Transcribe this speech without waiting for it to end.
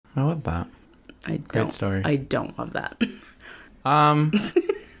I love that. Great story. I don't love that. And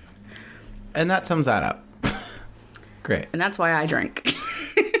that sums that up. Great. And that's why I drink.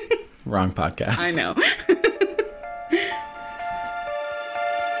 Wrong podcast. I know.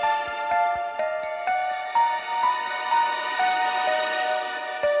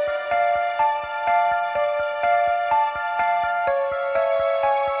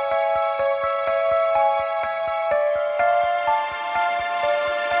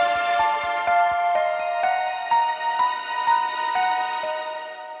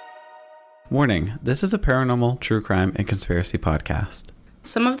 Warning, this is a paranormal, true crime, and conspiracy podcast.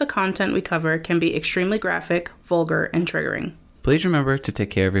 Some of the content we cover can be extremely graphic, vulgar, and triggering. Please remember to take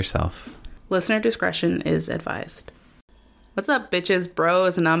care of yourself. Listener discretion is advised. What's up, bitches,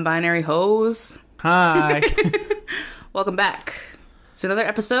 bros, and non-binary hoes? Hi. Welcome back to another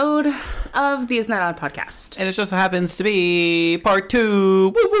episode of the Is Not Odd podcast. And it just so happens to be part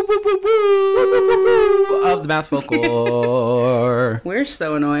 2 of the Mass Folklore. We're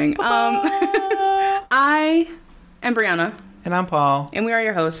so annoying. I am Brianna. And I'm Paul. And we are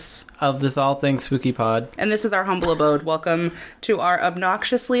your hosts of this All Things Spooky Pod. And this is our humble abode. Welcome to our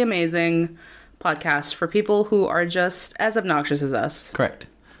obnoxiously amazing podcast for people who are just as obnoxious as us. Correct.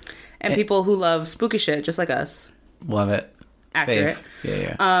 And people who love spooky shit just like us. Love it. Accurate.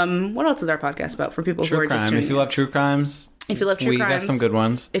 Fave. Yeah. What else is our podcast about for people true who are crime. just tuning If you love true crimes, we got some good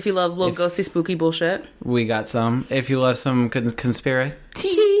ones. If you love little ghosty spooky bullshit, we got some. If you love some conspiracy,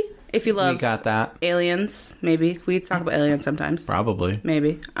 if you love we got that. Aliens, maybe we talk about aliens sometimes. Probably.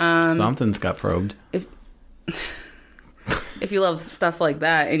 Maybe. Something's got probed. If you love stuff like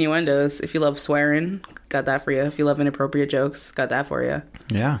that, innuendos. If you love swearing, got that for you. If you love inappropriate jokes, got that for you.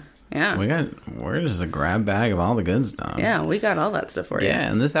 Yeah. Yeah. We're just a grab bag of all the good stuff. Yeah, we got all that stuff for you.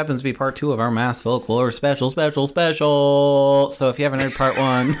 Yeah, and this happens to be part 2 of our Mass Folklore special. So if you haven't heard part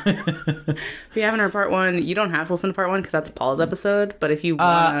 1... If you haven't heard part 1, you don't have to listen to part 1 because that's Paul's episode. But if you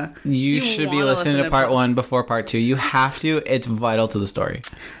want to... You should be listening to part 1 before part 2. You have to. It's vital to the story.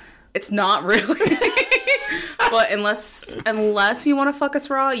 It's not really. But unless you want to fuck us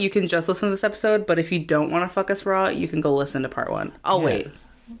raw, you can just listen to this episode. But if you don't want to fuck us raw, you can go listen to part 1. I'll wait.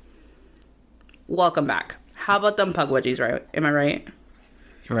 Welcome back. How about them pug wedgies, right? Am I right?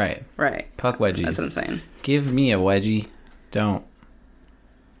 Right. Right. Puck wedgies. That's what I'm saying. Give me a wedgie. Don't.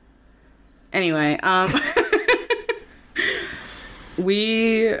 Anyway,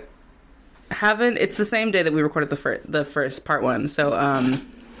 we haven't... It's the same day that we recorded the first part 1, so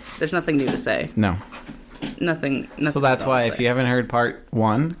there's nothing new to say. No. Nothing so that's why if you haven't heard part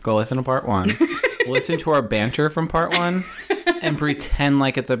 1, go listen to part 1. Listen to our banter from part 1 and pretend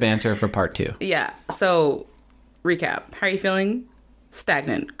like it's a banter for part 2. Yeah. So, recap. How are you feeling?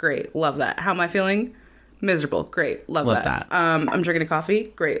 Stagnant. Great. Love that. How am I feeling? Miserable. Great. Love that. I'm drinking a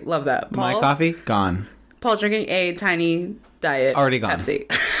coffee. Great. Love that. Paul, my coffee? Gone. Paul drinking a tiny diet already gone. Pepsi.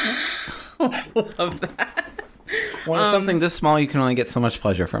 Love that. When it's something this small, you can only get so much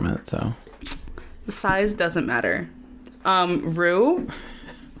pleasure from it, so... The size doesn't matter. Rue,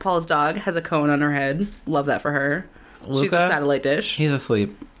 Paul's dog, has a cone on her head. Love that for her. Luca, she's a satellite dish. He's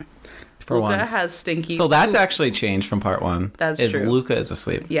asleep. Luca has stinky... So that's actually changed from part 1. That's true. Luca is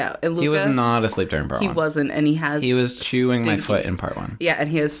asleep. Yeah. And Luca, he was not asleep during part 1. He wasn't, and he was chewing my foot in part 1. Yeah, and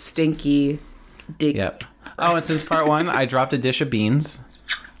he has stinky dick. Yep. Oh, and since part 1, I dropped a dish of beans.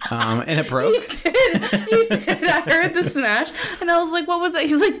 And it broke. You did. I heard the smash, and I was like, "What was that?"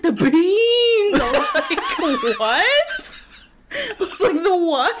 He's like, "The beans." I was like, "What?" I was like, "The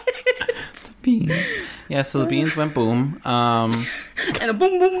what?" The beans. Yeah. So the beans went boom. And a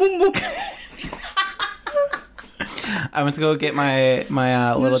boom, boom, boom, boom. I went to go get my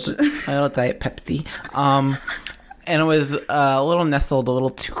little diet Pepsi. And it was a little nestled, a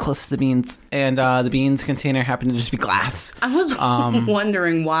little too close to the beans. And the beans container happened to just be glass. I was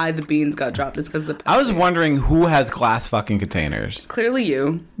wondering why the beans got dropped. It's because the Pepsi. I was wondering who has glass fucking containers. Clearly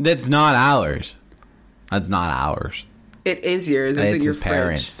you. That's not ours. That's not ours. It is yours. It's in your his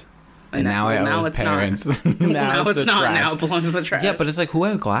parents. And now I owe his parents. now it's not. Now it belongs to the trash. Yeah, but it's like, who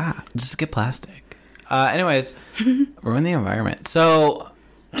has glass? Just get plastic. Anyways, ruin the environment. So...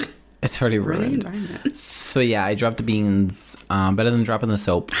 It's already ruined. So yeah, I dropped the beans. Better than dropping the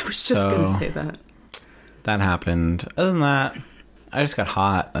soap. I was just going to say that. That happened. Other than that, I just got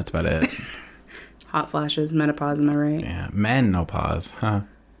hot. That's about it. Hot flashes, menopause, am I right? Yeah, menopause, huh?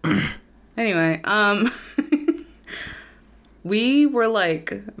 Anyway, we were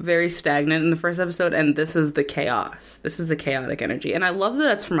like very stagnant in the first episode, and this is the chaos. This is the chaotic energy. And I love that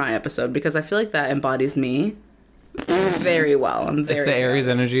that's for my episode because I feel like that embodies me. very well. I'm very It's the Aries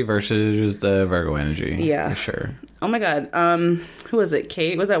energy versus the Virgo energy. Yeah. For sure. Oh my god. Who was it?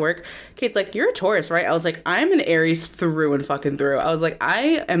 Kate was at work. Kate's like, "You're a Taurus, right?" I was like, "I'm an Aries through and fucking through." I was like,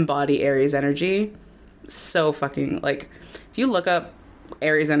 I embody Aries energy. So fucking like, if you look up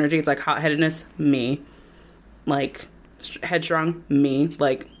Aries energy, it's like hot-headedness, me. Like headstrong, me.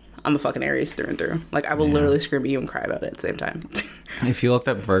 Like I'm a fucking Aries through and through. Like I will literally scream at you and cry about it at the same time. If you looked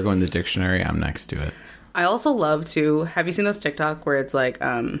up Virgo in the dictionary, I'm next to it. I also love to. Have you seen those TikTok where it's like,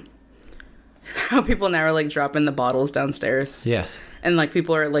 how people now are like dropping the bottles downstairs? Yes. And like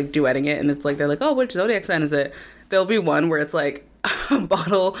people are like duetting it, and it's like they're like, "Oh, which zodiac sign is it?" There'll be one where it's like a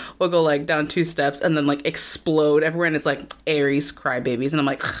bottle will go like down 2 steps and then like explode everywhere, and it's like Aries crybabies, and I'm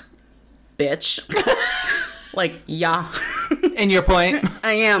like, bitch, like yeah. And your point.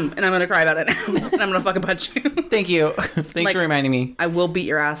 I am, and I'm gonna cry about it now, and I'm gonna fucking punch you. Thank you. Thanks Like- for reminding me. I will beat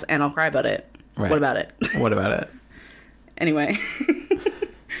your ass, and I'll cry about it. Right. What about it? What about it? Anyway,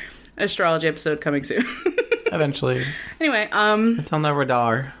 astrology episode coming soon. Eventually. Anyway, It's on the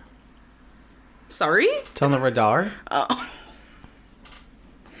radar. sorry? It's on the radar. Oh.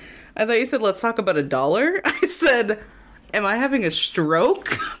 I thought you said, let's talk about a dollar. I said, am I having a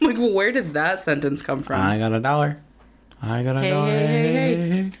stroke? Like, where did that sentence come from? I got $1. I got a Hey, dollar.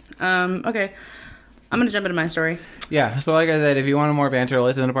 hey. Okay. I'm going to jump into my story. Yeah, so like I said, if you want more banter,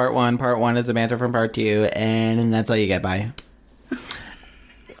 listen to part 1. Part 1 is the banter from part 2, and that's all you get. Bye.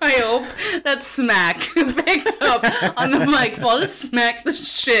 I hope that Smack picks up on the mic. Paul just smacked the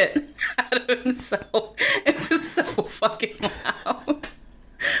shit out of himself. It was so fucking loud.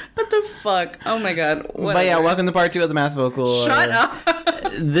 What the fuck? Oh my god. But Whatever. yeah, welcome to part 2 of the Mass Vocal. Shut up.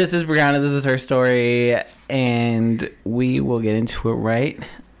 This is Brianna, this is her story, and we will get into it right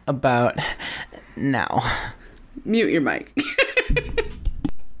about now. Mute your mic.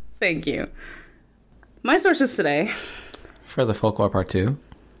 Thank you. My sources today. For the folklore part 2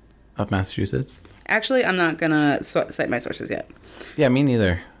 of Massachusetts. Actually, I'm not gonna cite my sources yet. Yeah, me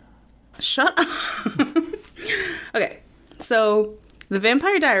neither. Shut up. Okay, so The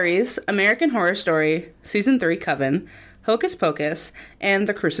Vampire Diaries, American Horror Story, Season 3 Coven, Hocus Pocus, and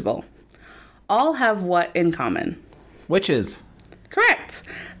The Crucible all have what in common? Witches. Correct.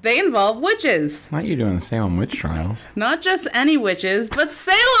 They involve witches. Why are you doing the Salem witch trials? Not just any witches, but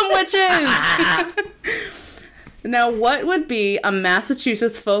Salem witches! Now, what would be a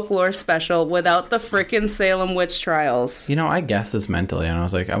Massachusetts folklore special without the frickin' Salem witch trials? You know, I guessed this mentally, and I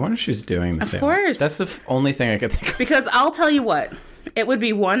was like, I wonder if she's doing the Of Salem. course. That's the only thing I could think of. Because I'll tell you what, it would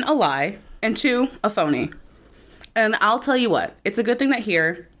be 1, a lie, and 2, a phony. And I'll tell you what, it's a good thing that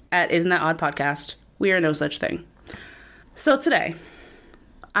here at Isn't That Odd Podcast, we are no such thing. So today,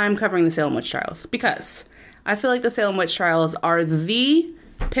 I'm covering the Salem witch trials because I feel like the Salem witch trials are the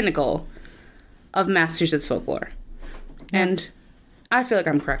pinnacle of Massachusetts folklore. And I feel like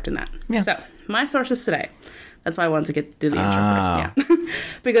I'm correct in that. Yeah. So, my sources today. That's why I wanted to do the intro first. Yeah.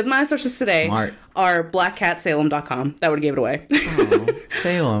 Because my sources today Smart. are blackcatsalem.com. That would have gave it away. Oh,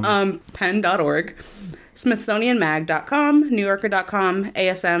 Salem. Penn.org, smithsonianmag.com, newyorker.com,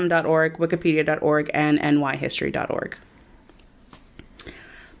 asm.org, wikipedia.org, and nyhistory.org.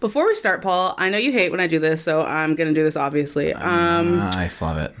 Before we start, Paul, I know you hate when I do this, so I'm going to do this, obviously. I just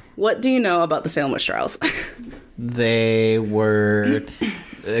love it. What do you know about the Salem witch trials? They were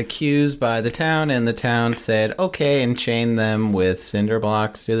accused by the town, and the town said, okay, and chained them with cinder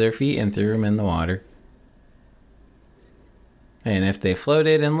blocks to their feet and threw them in the water. And if they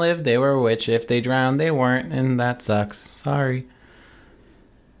floated and lived, they were a witch. If they drowned, they weren't, and that sucks. Sorry.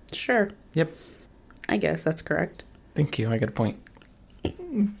 Sure. Yep. I guess that's correct. Thank you. I got a point.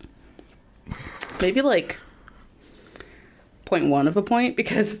 Maybe like 0.1 of a point,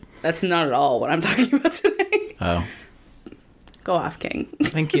 because that's not at all what I'm talking about today. Oh. Go off, King.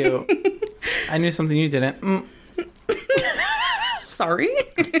 Thank you. I knew something you didn't. Sorry.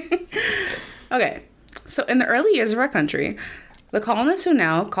 Okay. So in the early years of our country, the colonists who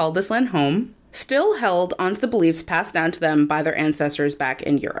now called this land home still held onto the beliefs passed down to them by their ancestors back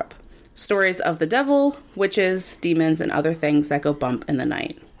in Europe. Stories of the devil, witches, demons, and other things that go bump in the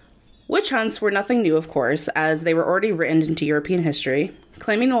night. Witch hunts were nothing new, of course, as they were already written into European history,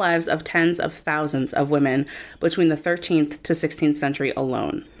 claiming the lives of tens of thousands of women between the 13th to 16th century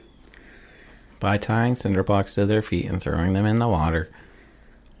alone. By tying cinder blocks to their feet and throwing them in the water.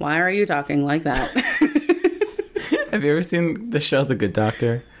 Why are you talking like that? Have you ever seen the show The Good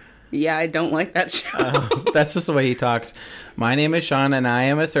Doctor? Yeah, I don't like that show. That's just the way he talks. My name is Sean, and I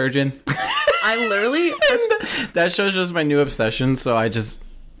am a surgeon. I literally... That show's just my new obsession, so I just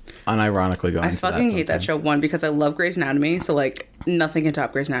unironically go I into fucking that hate that sometimes. show, one, because I love Grey's Anatomy, so, like, nothing can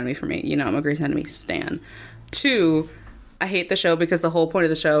top Grey's Anatomy for me. You know, I'm a Grey's Anatomy stan. 2, I hate the show because the whole point of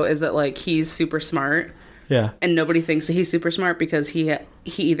the show is that like he's super smart. Yeah. And nobody thinks that he's super smart because he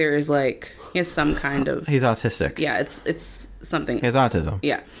either is like he has some kind of He's autistic. yeah, it's something. He has autism.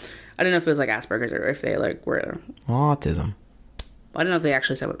 Yeah. I don't know if it was like Asperger's or if they like were Autism. I don't know if they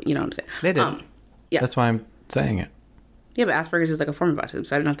actually said what you know what I'm saying. They did. Yeah. That's why I'm saying it. Yeah, but Asperger's is like a form of autism,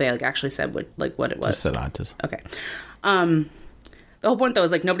 so I don't know if they like actually said what it was. Just said autism. Okay. The whole point though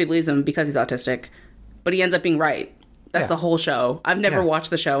is like nobody believes him because he's autistic, but he ends up being right. That's the whole show. I've never watched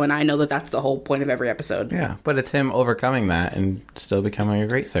the show, and I know that that's the whole point of every episode. Yeah, but it's him overcoming that and still becoming a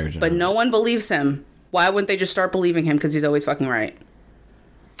great surgeon. But no one believes him. Why wouldn't they just start believing him? Because he's always fucking right.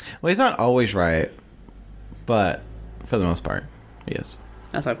 Well, he's not always right, but for the most part, he is.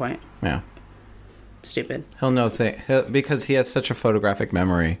 That's my point. Yeah. Stupid. He'll know because he has such a photographic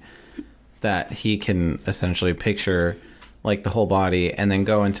memory that he can essentially picture like the whole body and then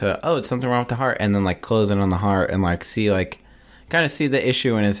go into, oh, it's something wrong with the heart, and then like close in on the heart and like see like kind of see the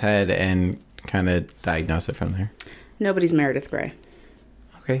issue in his head and kind of diagnose it from there. Nobody's Meredith Grey.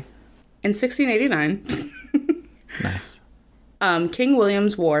 Okay. In 1689, Nice. King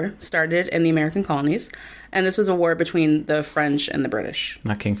William's War started in the American colonies, and this was a war between the French and the British.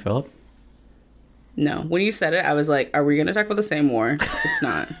 Not King Philip? No. When you said it, I was like, are we going to talk about the same war? It's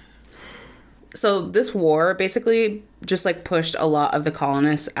not. So this war basically just like pushed a lot of the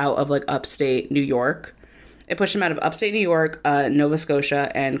colonists out of like upstate New York. It pushed them out of upstate New York, Nova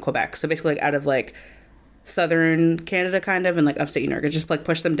Scotia, and Quebec. So basically like out of like southern Canada kind of and like upstate New York. It just like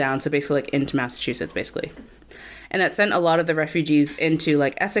pushed them down. So basically like into Massachusetts basically. And that sent a lot of the refugees into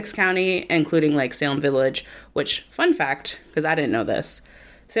like Essex County, including like Salem Village, which, fun fact, because I didn't know this,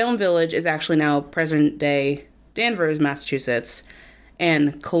 Salem Village is actually now present day Danvers, Massachusetts.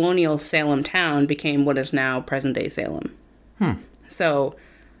 And colonial Salem town became what is now present-day Salem. So,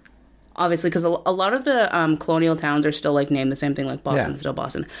 obviously, because a lot of the colonial towns are still, like, named the same thing, like Boston's still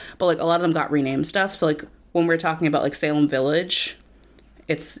Boston. But, like, a lot of them got renamed stuff. So, like, when we're talking about, like, Salem Village,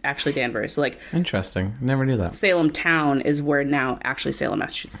 it's actually Danvers. So, like... Interesting. Never knew that. Salem town is where now actually Salem,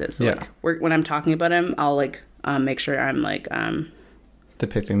 Massachusetts is. So, like, when I'm talking about him, I'll, like, make sure I'm, like...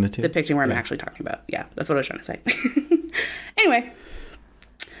 depicting the two? Depicting where I'm actually talking about. Yeah, that's what I was trying to say. Anyway...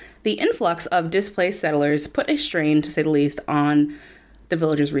 The influx of displaced settlers put a strain, to say the least, on the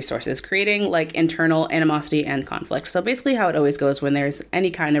village's resources, creating like internal animosity and conflict. So basically how it always goes when there's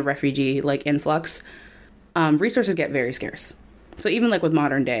any kind of refugee like influx, resources get very scarce. So even like with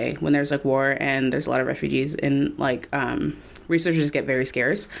modern day, when there's like war and there's a lot of refugees in like resources get very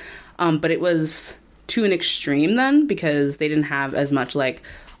scarce. But it was to an extreme then because they didn't have as much like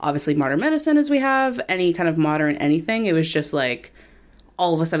obviously modern medicine as we have, any kind of modern anything. It was just like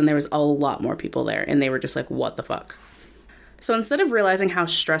all of a sudden there was a lot more people there and they were just like, what the fuck? So instead of realizing how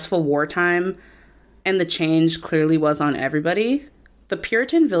stressful wartime and the change clearly was on everybody, the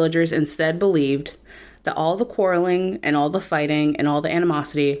Puritan villagers instead believed that all the quarreling and all the fighting and all the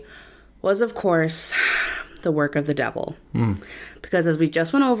animosity was, of course, the work of the devil. Because as we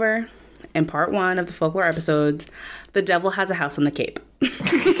just went over in part 1 of the folklore episodes, the devil has a house on the Cape.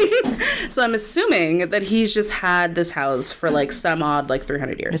 So I'm assuming that he's just had this house for like some odd like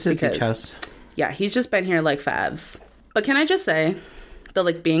 300 years. It's his beach house. Yeah, he's just been here like favs. But can I just say that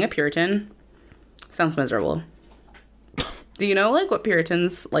like being a Puritan sounds miserable. Do you know like what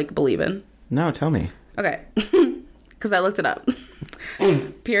Puritans like believe in? No, tell me. Okay. Because I looked it up.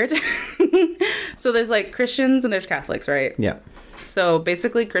 Puritan. So there's like Christians and there's Catholics, right? Yeah. So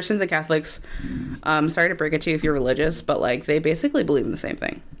basically Christians and Catholics, sorry to break it to you if you're religious, but like they basically believe in the same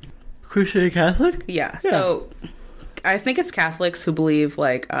thing. Christian and Catholic? Yeah. So I think it's Catholics who believe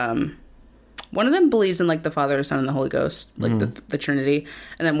like one of them believes in like the Father, Son, and the Holy Ghost, like the Trinity,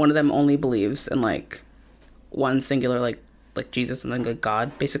 and then one of them only believes in like one singular like Jesus and then like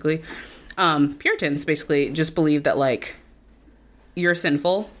God, basically. Puritans basically just believe that like you're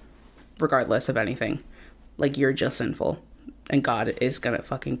sinful regardless of anything. Like you're just sinful and God is gonna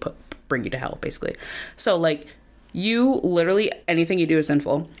fucking bring you to hell, basically. So like you literally anything you do is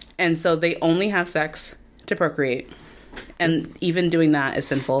sinful, and so they only have sex to procreate, and even doing that is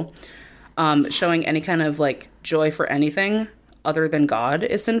sinful. Showing any kind of like joy for anything other than God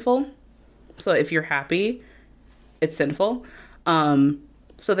is sinful. So if you're happy, it's sinful.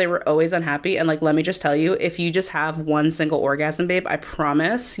 So they were always unhappy, and like let me just tell you, if you just have one single orgasm, babe, I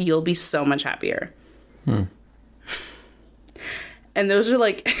promise you'll be so much happier. And those are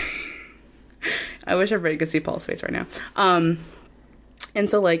like I wish everybody could see Paul's face right now. And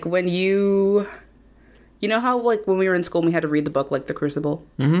so like when you know how like when we were in school we had to read the book like The Crucible,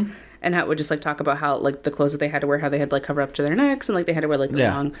 and how it would just like talk about how like the clothes that they had to wear, how they had to like cover up to their necks, and like they had to wear like the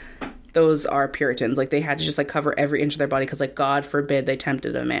long those are Puritans. Like, they had to just, like, cover every inch of their body because, like, God forbid they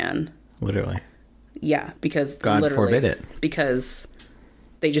tempted a man. Literally. Yeah, because God forbid it. Because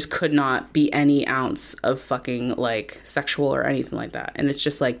they just could not be any ounce of fucking, like, sexual or anything like that. And it's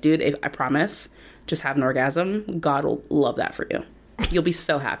just like, dude, if I promise, just have an orgasm. God will love that for you. You'll be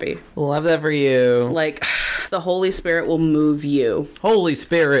so happy. Love that for you. Like, the Holy Spirit will move you. Holy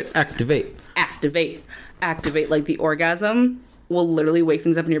Spirit, activate. Activate. Like, the orgasm will literally wake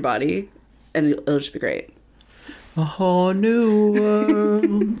things up in your body, and it'll just be great. A whole new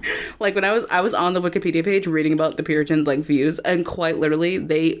world. Like, when I was on the Wikipedia page reading about the Puritan, like, views, and quite literally,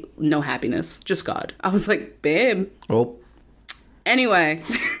 they no happiness, just God. I was like, babe. Oh. Anyway,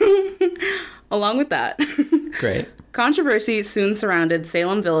 along with that, Great. controversy soon surrounded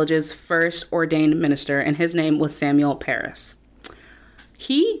Salem Village's first ordained minister, and his name was Samuel Parris.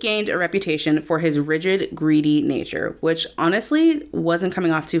 He gained a reputation for his rigid, greedy nature, which honestly wasn't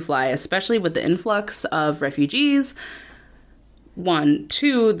coming off too fly, especially with the influx of refugees. 1,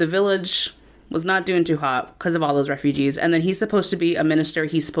 2, the village was not doing too hot because of all those refugees. And then he's supposed to be a minister.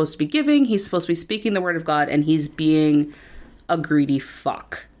 He's supposed to be giving. He's supposed to be speaking the word of God. And he's being a greedy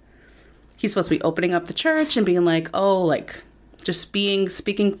fuck. He's supposed to be opening up the church and being like, oh, like, just speaking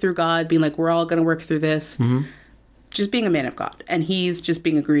through God, being like, we're all going to work through this. Mm-hmm. Just being a man of God. And he's just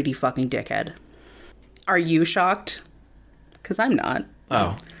being a greedy fucking dickhead. Are you shocked? Because I'm not.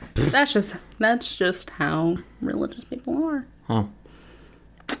 Oh. That's just how religious people are. Huh.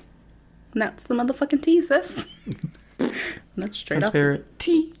 And that's the motherfucking tea, sis. That's straight off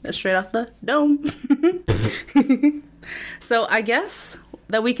tea. That's straight off the dome. So I guess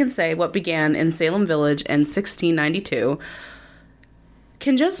that we can say what began in Salem Village in 1692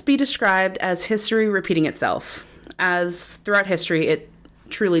 can just be described as history repeating itself, as throughout history it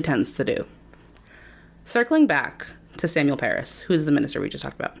truly tends to do. Circling back to Samuel Parris, who's the minister we just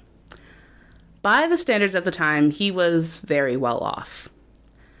talked about. By the standards of the time, he was very well off.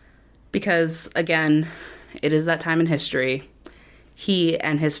 Because, again, it is that time in history. He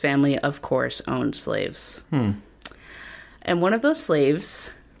and his family, of course, owned slaves. And one of those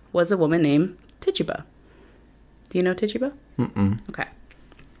slaves was a woman named Tituba. Do you know Tituba? Mm-mm. Okay.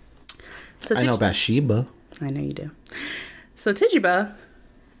 So I know Bathsheba. I know you do. So Tituba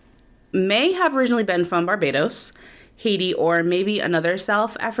may have originally been from Barbados, Haiti, or maybe another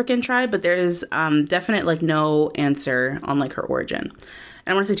South African tribe, but there's definite, like, no answer on, like, her origin.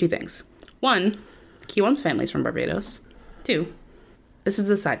 And I want to say two things. 1, Kiwan's family's from Barbados. 2, this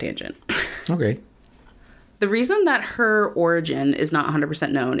is a side tangent. Okay. The reason that her origin is not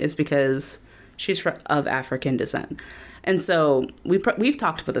 100% known is because she's of African descent. And so we've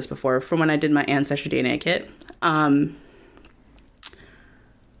talked about this before from when I did my Ancestry DNA kit.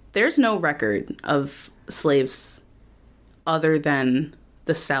 There's no record of slaves other than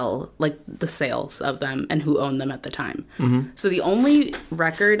the sales of them and who owned them at the time. Mm-hmm. So the only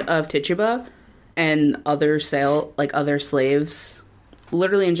record of Tituba and other slaves,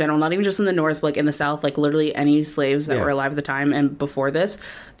 literally in general, not even just in the North, but like in the South, like literally any slaves that were alive at the time and before this,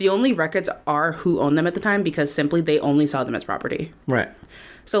 the only records are who owned them at the time because simply they only saw them as property. Right.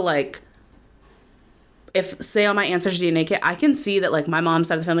 So like, if, say, on my Ancestry DNA kit, I can see that, like, my mom's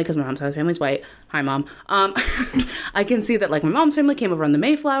side of the family, because my mom's side of the family is white. Hi, Mom. I can see that, like, my mom's family came over on the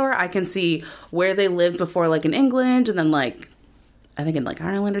Mayflower. I can see where they lived before, like, in England. And then, like, I think in, like,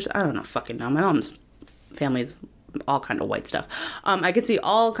 Ireland or I don't know. Fucking know. My mom's family is all kind of white stuff. I could see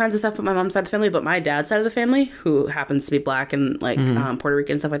all kinds of stuff with my mom's side of the family. But my dad's side of the family, who happens to be black and, like, Puerto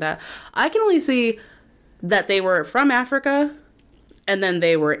Rican and stuff like that, I can only see that they were from Africa. And then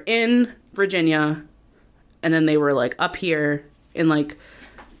they were in Virginia. And then they were, like, up here, and, like,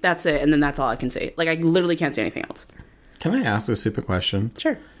 that's it. And then that's all I can say. Like, I literally can't say anything else. Can I ask a stupid question?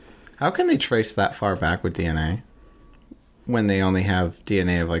 Sure. How can they trace that far back with DNA when they only have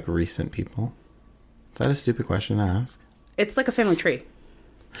DNA of, like, recent people? Is that a stupid question to ask? It's like a family tree.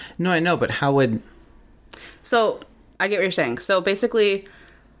 No, I know, but how would... So, I get what you're saying. So, basically,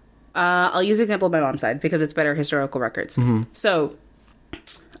 I'll use the example of my mom's side, because it's better historical records. Mm-hmm. So,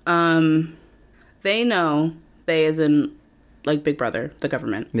 they know, they as in, like, Big Brother, the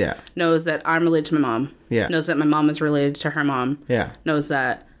government. Yeah. Knows that I'm related to my mom. Yeah. Knows that my mom is related to her mom. Yeah. Knows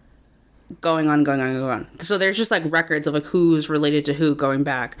that going on. So there's just, like, records of, like, who's related to who going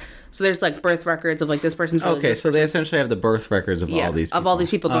back. So there's, like, birth records of, like, this person's related to this person. They essentially have the birth records of all these people. Of all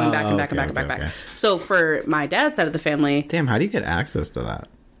these people going back and back and back and back and back. So for my dad's side of the family... Damn, how do you get access to that?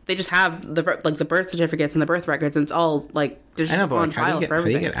 They just have, the birth certificates and the birth records, and it's all, like, there's just on file for everything. How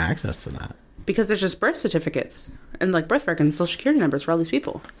do you get access to that? Because there's just birth certificates and like birth records and social security numbers for all these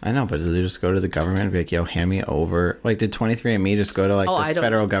people. I know, but did they just go to the government and be like, yo, hand me over? Like, did 23andMe just go to like the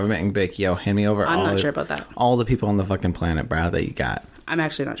federal government and be like, yo, hand me over I'm not sure about that. All the people on the fucking planet, bro, that you got? I'm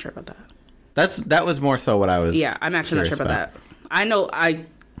actually not sure about that. That was more so what I was. Yeah, I'm actually not sure about that. I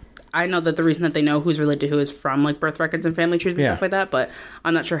know that the reason that they know who's related to who is from like birth records and family trees and stuff like that, but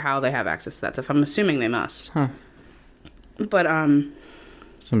I'm not sure how they have access to that stuff. I'm assuming they must. Huh. But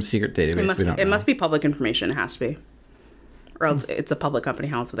some secret database. It must be public information. It has to be, or else it's a public company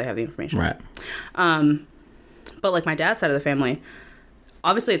house, so they have the information. Right. But like my dad's side of the family,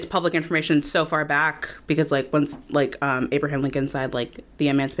 obviously it's public information so far back because like once like Abraham Lincoln signed like the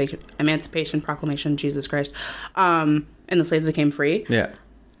Emancipation Proclamation, Jesus Christ, and the slaves became free. Yeah.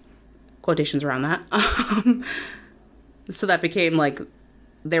 Quotations around that. So that became like,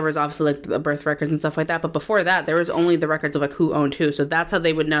 there was obviously like the birth records and stuff like that, but before that there was only the records of like who owned who. So that's how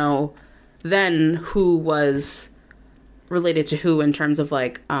they would know then who was related to who in terms of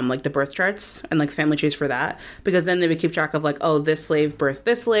like the birth charts and like family trees for that, because then they would keep track of like, oh, this slave birthed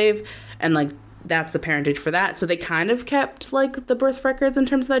this slave and like that's the parentage for that. So they kind of kept like the birth records in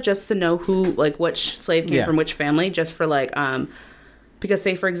terms of that, just to know who, like which slave came from which family, just for like because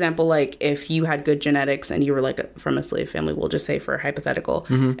say for example, like if you had good genetics and you were like from a slave family, we'll just say for hypothetical,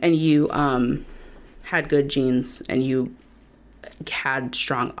 and you had good genes and you had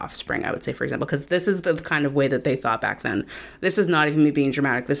strong offspring, I would say, for example, because this is the kind of way that they thought back then. This is not even me being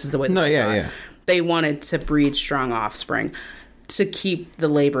dramatic. This is the way that they thought. They wanted to breed strong offspring to keep the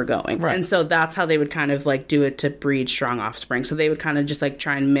labor going. Right. And so that's how they would kind of like do it, to breed strong offspring. So they would kind of just like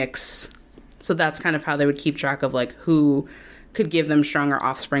try and mix. So that's kind of how they would keep track of like who could give them stronger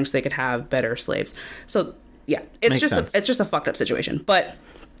offspring so they could have better slaves. So yeah, it's just a fucked up situation. But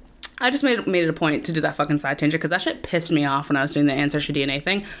I just made it a point to do that fucking side tangent because that shit pissed me off when I was doing the ancestry DNA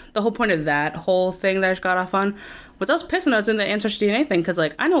thing. The whole point of that whole thing that I just got off on was I was pissed when I was doing the ancestry DNA thing because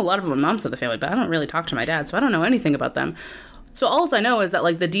like I know a lot of my mom's of the family, but I don't really talk to my dad, so I don't know anything about them. So all I know is that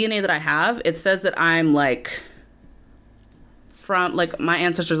like the DNA that I have, it says that I'm like from like my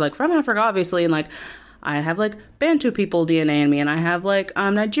ancestors like from Africa, obviously, and like I have like Bantu people DNA in me, and I have like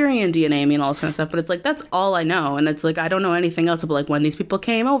Nigerian DNA in me and all this kind of stuff. But it's like that's all I know, and it's like I don't know anything else about like when these people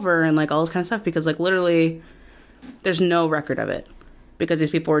came over and like all this kind of stuff, because like literally there's no record of it because these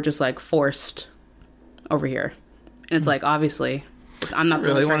people were just like forced over here, and it's like obviously I'm not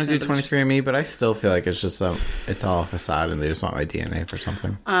really want to do 23andMe, but I still feel like it's just it's all a facade, and they just want my DNA for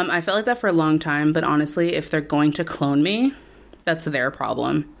something. I felt like that for a long time, but honestly, if they're going to clone me, that's their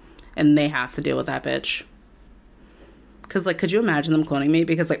problem. And they have to deal with that bitch. Because, like, could you imagine them cloning me?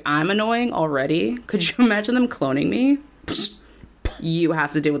 Because, like, I'm annoying already. Could you imagine them cloning me? You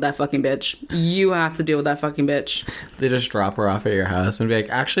have to deal with that fucking bitch. You have to deal with that fucking bitch. They just drop her off at your house and be like,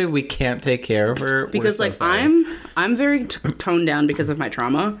 actually, we can't take care of her. Because, like, I'm very toned down because of my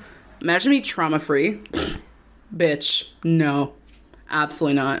trauma. Imagine me trauma-free. Bitch. No.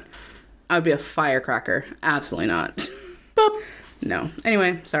 Absolutely not. I would be a firecracker. Absolutely not. Boop. No.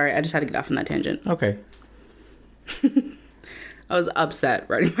 Anyway, sorry. I just had to get off on that tangent. Okay. I was upset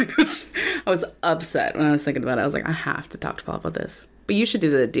writing my notes. I was upset when I was thinking about it. I was like, I have to talk to Paul about this. But you should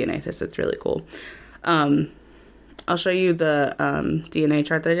do the DNA test. It's really cool. I'll show you the DNA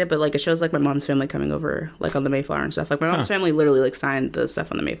chart that I did, but like it shows like my mom's family coming over like on the Mayflower and stuff. Like my mom's family literally like signed the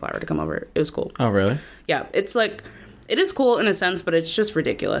stuff on the Mayflower to come over. It was cool. Oh, really? Yeah. It's like, it is cool in a sense, but it's just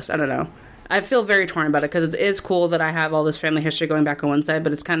ridiculous. I don't know. I feel very torn about it because it is cool that I have all this family history going back on one side,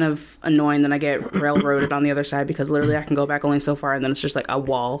 but it's kind of annoying that I get railroaded on the other side because literally I can go back only so far and then it's just like a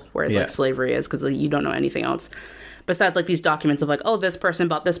wall, whereas like slavery is because like, you don't know anything else. Besides like these documents of like, oh, this person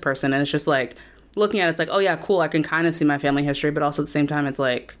bought this person, and it's just like looking at it, it's like, oh yeah, cool, I can kind of see my family history, but also at the same time it's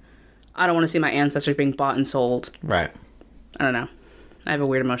like I don't want to see my ancestors being bought and sold. Right. I don't know. I have a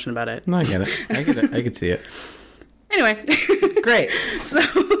weird emotion about it. No, I get it. I get it. I could see it. Anyway. Great. So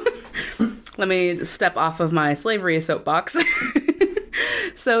let me step off of my slavery soapbox.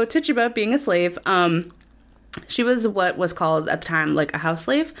 So Tituba, being a slave, she was what was called at the time like a house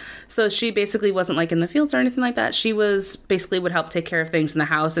slave. So she basically wasn't like in the fields or anything like that. She was basically would help take care of things in the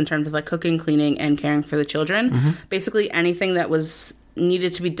house in terms of like cooking, cleaning, and caring for the children. Mm-hmm. Basically anything that was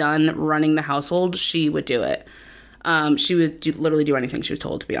needed to be done running the household, she would do it. She would literally do anything she was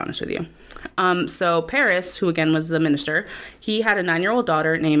told, to be honest with you. So Paris, who again was the minister, he had a 9-year-old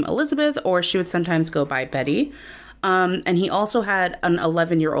daughter named Elizabeth, or she would sometimes go by Betty. And he also had an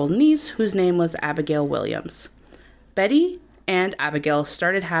 11-year-old niece whose name was Abigail Williams. Betty and Abigail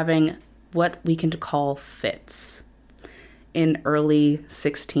started having what we can call fits in early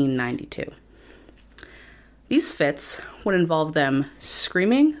 1692. These fits would involve them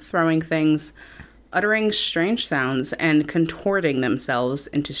screaming, throwing things, uttering strange sounds, and contorting themselves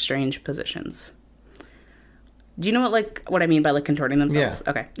into strange positions. Do you know what I mean by contorting themselves?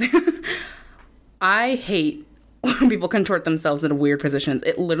 Yeah. Okay. I hate when people contort themselves into weird positions.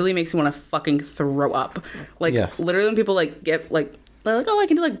 It literally makes me want to fucking throw up. Yes. Literally when people get they're like, oh, I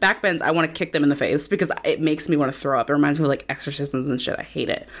can do back bends. I want to kick them in the face because it makes me want to throw up. It reminds me of exorcisms and shit. I hate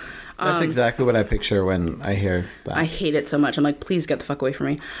it. That's exactly what I picture when I hear that. I hate it so much. I'm like, please get the fuck away from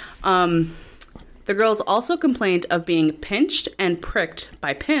me. The girls also complained of being pinched and pricked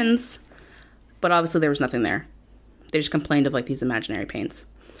by pins, but obviously there was nothing there. They just complained of these imaginary pains.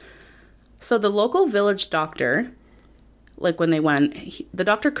 So the local village doctor, when they went, the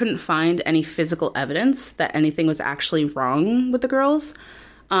doctor couldn't find any physical evidence that anything was actually wrong with the girls.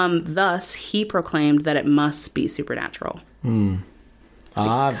 Thus, he proclaimed that it must be supernatural.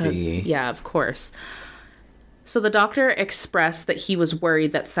 Obvi. Yeah, of course. So the doctor expressed that he was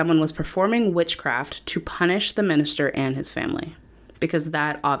worried that someone was performing witchcraft to punish the minister and his family, because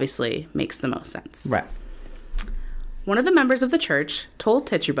that obviously makes the most sense. Right. One of the members of the church told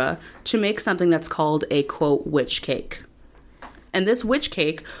Tituba to make something that's called a, quote, witch cake. And this witch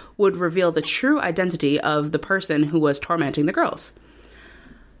cake would reveal the true identity of the person who was tormenting the girls.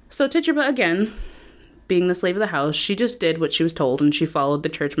 So Tituba, again, being the slave of the house, she just did what she was told, and she followed the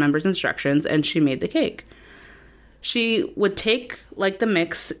church members' instructions, and she made the cake. She would take, the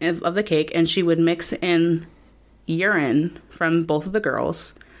mix of the cake, and she would mix in urine from both of the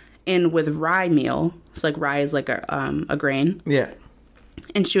girls in with rye meal. So, rye is a grain. Yeah.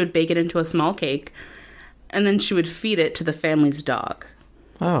 And she would bake it into a small cake, and then she would feed it to the family's dog.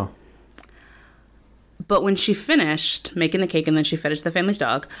 Oh. But when she finished making the cake and then she fed it to the family's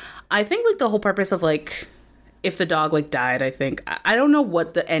dog, I think, the whole purpose of, if the dog, died, I think. I don't know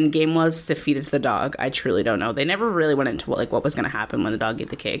what the end game was to feed it to the dog. I truly don't know. They never really went into what was going to happen when the dog ate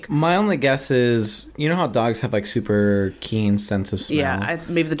the cake. My only guess is, you know how dogs have, super keen sense of smell? Yeah,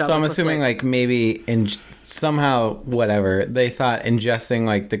 maybe the dog So I'm was assuming, maybe somehow, whatever, they thought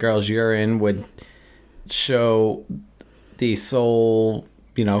ingesting, the girl's urine would show the soul,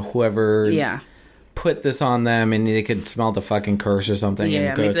 whoever... Yeah. Put this on them and they could smell the fucking curse or something. Yeah,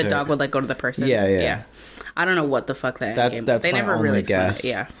 and go maybe the dog would go to the person. Yeah. I don't know what the fuck that game. That's they my never only really guess.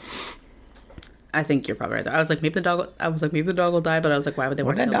 Yeah. I think you're probably right there. I was like, maybe the dog will die, but I was like, why would they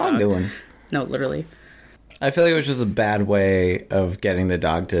what want that to dog doing? No, literally. I feel like it was just a bad way of getting the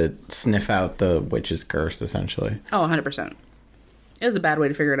dog to sniff out the witch's curse, essentially. Oh, 100%. It was a bad way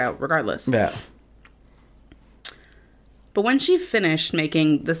to figure it out, regardless. Yeah. But when she finished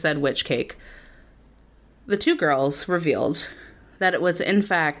making the said witch cake, the two girls revealed that it was, in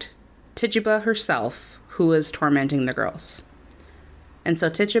fact, Tituba herself who was tormenting the girls. And so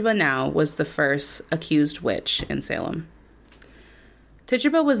Tituba now was the first accused witch in Salem.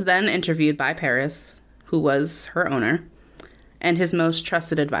 Tituba was then interviewed by Paris, who was her owner, and his most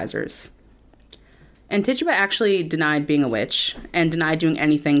trusted advisors. And Tituba actually denied being a witch and denied doing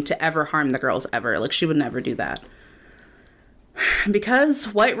anything to ever harm the girls ever. She would never do that. Because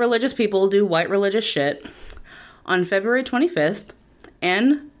white religious people do white religious shit, on February 25th,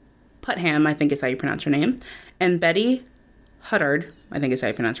 Anne Putnam, I think is how you pronounce her name, and Betty Huddard, I think is how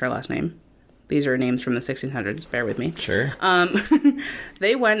you pronounce her last name. These are names from the 1600s, bear with me. Sure.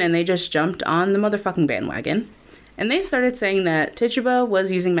 They went and they just jumped on the motherfucking bandwagon. And they started saying that Tituba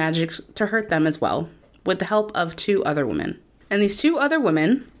was using magic to hurt them as well, with the help of two other women. And these two other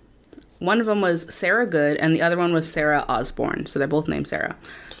women... One of them was Sarah Good, and the other one was Sarah Osborne. So they're both named Sarah.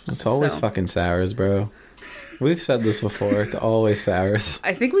 It's always fucking sours, bro. We've said this before. It's always sours.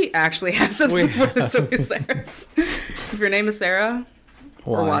 I think we actually have said this before. It's always Sarah's. If your name is Sarah,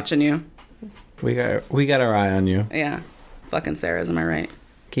 we're watching you. We got our eye on you. Yeah. Fucking Sarah's, am I right?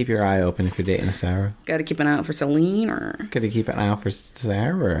 Keep your eye open if you're dating a Sarah. Gotta keep an eye out for Celine or... Gotta keep an eye out for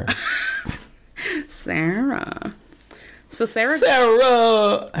Sarah. Sarah. So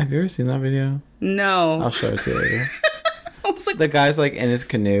Sarah... Have you ever seen that video? No. I'll show it to you later. I was like... The guy's in his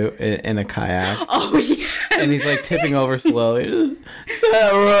canoe in a kayak. Oh, yeah. And he's tipping over slowly.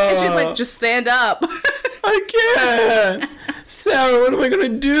 Sarah! And she's just stand up. I can't! Sarah, what am I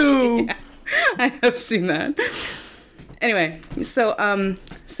gonna do? Yeah, I have seen that. Anyway, so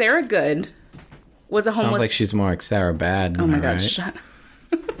Sarah Good was a homeless... Sounds like she's more like Sarah Bad. Oh my God, right? shut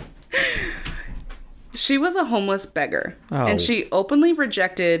She was a homeless beggar, Oh. and she openly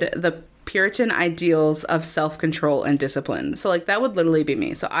rejected the Puritan ideals of self-control and discipline. So, that would literally be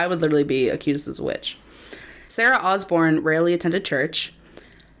me. So, I would literally be accused as a witch. Sarah Osborne rarely attended church,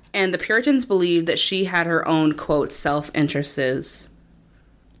 and the Puritans believed that she had her own, quote, self-interests,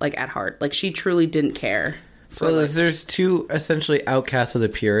 at heart. She truly didn't care. So there's two essentially outcasts of the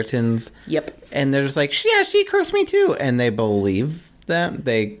Puritans. Yep. And they're just like, yeah, she cursed me too. And they believe them.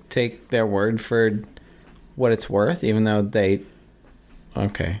 They take their word for what it's worth, even though they...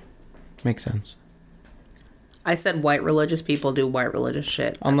 Okay. Makes sense. I said white religious people do white religious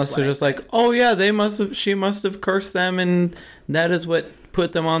shit. Unless they're just like, oh yeah, she must have cursed them, and that is what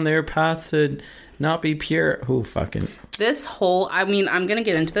put them on their path to not be pure. Who fucking... This whole... I mean, I'm going to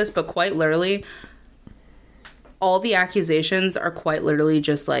get into this, but quite literally, all the accusations are quite literally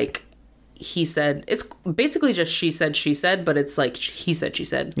just like, he said... It's basically just she said, but it's like, he said, she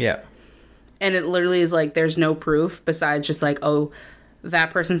said. Yeah. And it literally is like, there's no proof besides just like, oh, that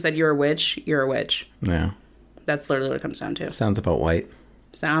person said you're a witch, you're a witch. Yeah. That's literally what it comes down to. Sounds about white.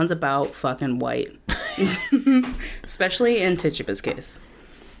 Sounds about fucking white. Especially in Tituba's case.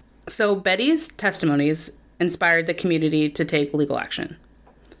 So Betty's testimonies inspired the community to take legal action.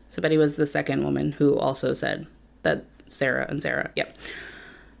 So Betty was the second woman who also said that Sarah. Yep.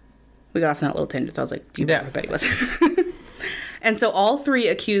 We got off on that little tangent, so I was like, do you know who Betty was? And so all three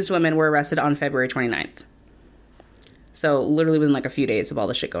accused women were arrested on February 29th. So literally within like a few days of all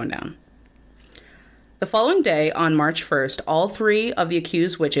the shit going down. The following day, on March 1st, all three of the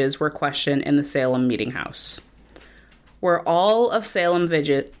accused witches were questioned in the Salem meeting house, where all of Salem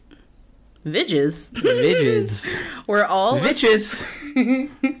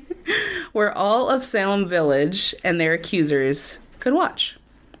where all of Salem Village and their accusers could watch.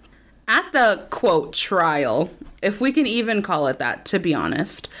 At the, quote, trial, if we can even call it that, to be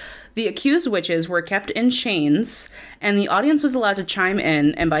honest, the accused witches were kept in chains, and the audience was allowed to chime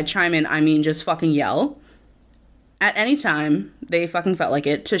in, and by chime in, I mean just fucking yell, at any time they fucking felt like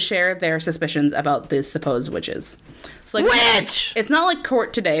it, to share their suspicions about the supposed witches. So like, witch! It's not like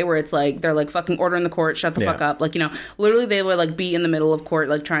court today, where it's like, they're like fucking ordering the court, shut the fuck up. Like, you know, literally they would like be in the middle of court,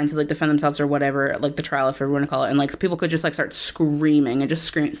 like trying to like defend themselves or whatever, like the trial, if you want to call it, and like people could just like start screaming and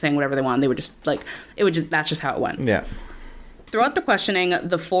just saying whatever they want. They would just like, that's just how it went. Yeah. Throughout the questioning,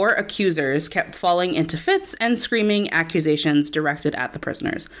 the four accusers kept falling into fits and screaming accusations directed at the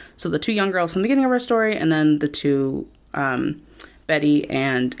prisoners. So the two young girls from the beginning of our story, and then the two, Betty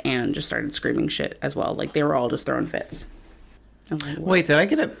and Anne, just started screaming shit as well. Like, they were all just throwing fits. Like, wait, did I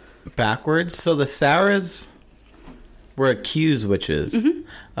get it backwards? So the Sarahs were accused witches. Mm-hmm.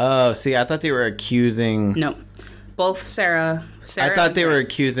 Oh, see, I thought they were accusing... No. Both Sarah I thought they were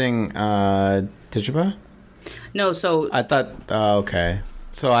accusing Tituba? No, so... I thought... Oh, okay.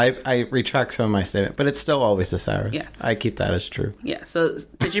 So I retract some of my statement, but it's still always the Sarah. Yeah. I keep that as true. Yeah, so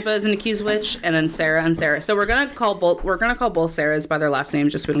Tituba is an accused witch, and then Sarah and Sarah. So we're gonna call both Sarahs by their last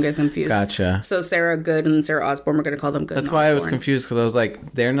names, just so we don't get confused. Gotcha. So Sarah Good and Sarah Osborne, we're gonna call them Good. That's why I was confused, because I was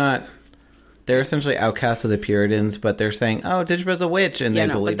like, they're essentially outcasts of the Puritans, but they're saying, oh, Tituba's a witch, and they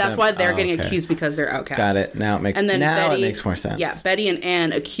believe but that's why they're getting accused, because they're outcasts. Got it. Now it makes it makes more sense. Yeah, Betty and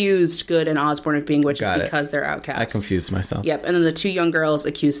Anne accused Good and Osborne of being witches because they're outcasts. I confused myself. Yep, and then the two young girls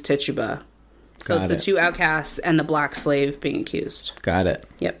accused Tituba. So it's the two outcasts and the black slave being accused. Got it.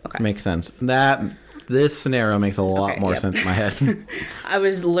 Yep, okay. Makes sense. This scenario makes a lot more sense in my head. I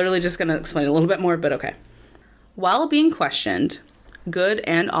was literally just going to explain a little bit more, but okay. While being questioned, Good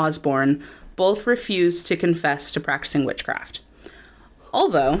and Osborne both refused to confess to practicing witchcraft.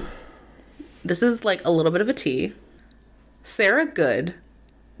 Although, this is like a little bit of a tea, Sarah Good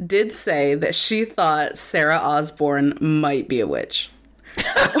did say that she thought Sarah Osborne might be a witch.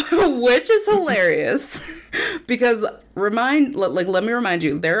 Which is hilarious. Because let me remind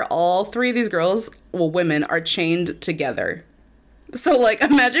you, they're all three of these girls, women, are chained together. So like,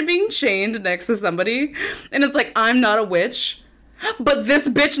 imagine being chained next to somebody, and it's like, I'm not a witch, but this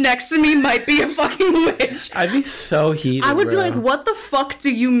bitch next to me might be a fucking witch. I'd be so heated. I would be like, what the fuck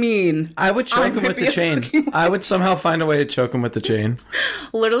do you mean? I would choke him with the chain. I would somehow find a way to choke him with the chain.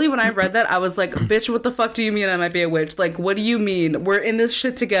 Literally, when I read that, I was like, bitch, what the fuck do you mean I might be a witch? Like, what do you mean? We're in this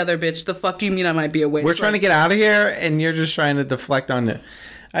shit together, bitch. The fuck do you mean I might be a witch? We're trying to get out of here, and you're just trying to deflect on it.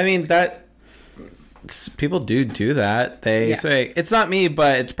 I mean, people do that. They say, it's not me,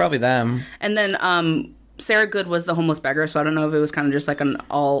 but it's probably them. And then, Sarah Good was the homeless beggar, so I don't know if it was kind of just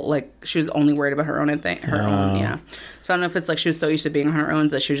like she was only worried about her own thing. So I don't know if it's like she was so used to being on her own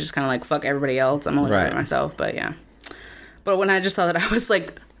that she was just kind of like, fuck everybody else, I'm only worried about myself, but yeah. But when I just saw that, I was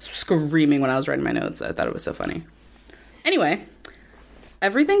like screaming when I was writing my notes. I thought it was so funny. Anyway,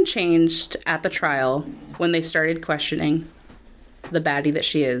 everything changed at the trial when they started questioning the baddie that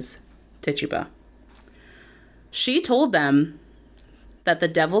she is, Tituba. She told them that the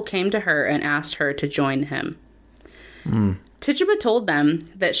devil came to her and asked her to join him. Tituba told them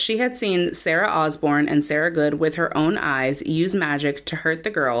that she had seen Sarah Osborne and Sarah Good with her own eyes use magic to hurt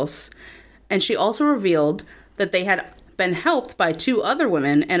the girls, and she also revealed that they had been helped by 2 other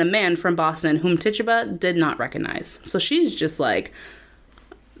women and a man from Boston whom Tituba did not recognize. So she's just like,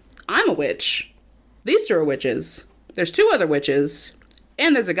 I'm a witch. These 2 are witches. There's 2 other witches.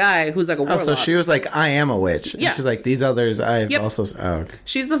 And there's a guy who's like a warlock. Oh, so she was like, I am a witch. Yeah. She's like, these others I've also... Oh, okay.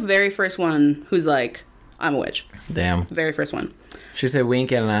 She's the very first one who's like, I'm a witch. Damn. Very first one. She said, we ain't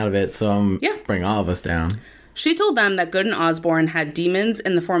getting out of it, so I'm bring all of us down. She told them that Good and Osborne had demons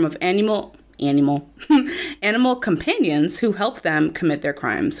in the form of animal companions who helped them commit their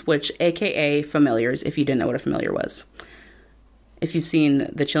crimes, which aka familiars, if you didn't know what a familiar was. If you've seen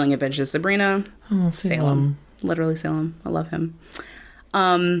The Chilling Adventures of Sabrina, Salem. Literally Salem. I love him.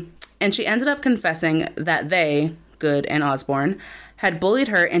 And she ended up confessing that they, Good and Osborne, had bullied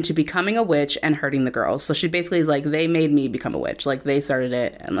her into becoming a witch and hurting the girls. So she basically is like, they made me become a witch. Like, they started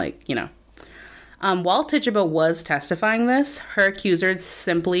it, and like, you know. While Tituba was testifying this, her accusers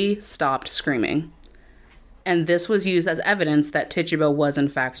simply stopped screaming. And this was used as evidence that Tituba was in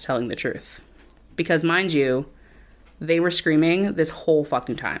fact telling the truth. Because, mind you, they were screaming this whole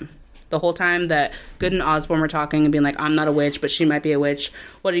fucking time. The whole time that Good and Osborne were talking and being like, I'm not a witch, but she might be a witch.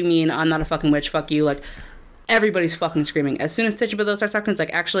 What do you mean? I'm not a fucking witch. Fuck you. Like, everybody's fucking screaming. As soon as Tituba though starts talking, it's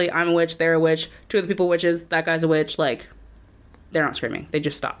like, actually, I'm a witch. They're a witch. 2 other people witches. That guy's a witch. Like, they're not screaming. They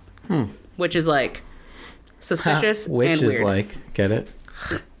just stop. Which is like suspicious and weird. Which is like, get it?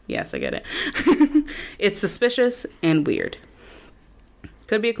 Yes, I get it. It's suspicious and weird.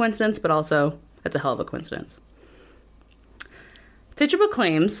 Could be a coincidence, but also that's a hell of a coincidence. Tituba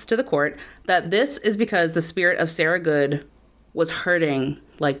claims to the court that this is because the spirit of Sarah Good was hurting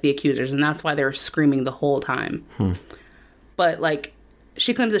like the accusers, and that's why they were screaming the whole time. But like,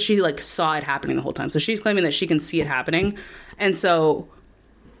 she claims that she like saw it happening the whole time. So she's claiming that she can see it happening, and so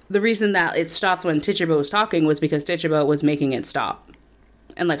the reason that it stopped when Tituba was talking was because Tituba was making it stop.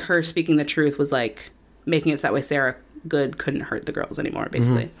 And, like, her speaking the truth was, like, making it so that way Sarah Good couldn't hurt the girls anymore,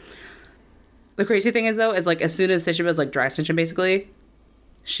 basically. The crazy thing is, though, is, like, as soon as Tituba was, like, dry snitching, basically,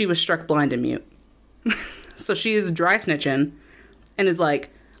 she was struck blind and mute. So she is dry snitching and is like,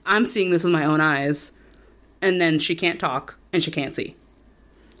 I'm seeing this with my own eyes. And then she can't talk and she can't see.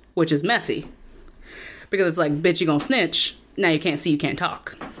 Which is messy. Because it's like, bitch, you gonna snitch. Now you can't see, you can't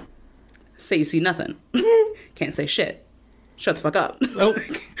talk. Say you see nothing. Can't say shit. Shut the fuck up. Oh.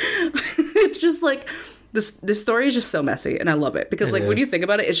 It's just like, this story is just so messy, and I love it. Because, like, when you think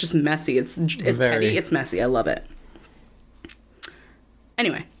about it, it's just messy. It's petty, it's messy. I love it.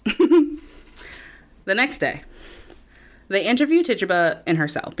 Anyway. The next day, they interview Tituba in her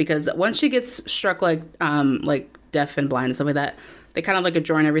cell. Because once she gets struck, like deaf and blind and stuff like that, they kind of, like,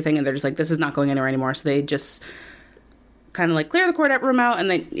 adjourn everything, and they're just like, this is not going anywhere anymore. So they just kind of, like, clear the court room out, and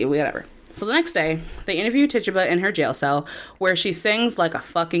they, whatever. So the next day, they interview Tituba in her jail cell, where she sings like a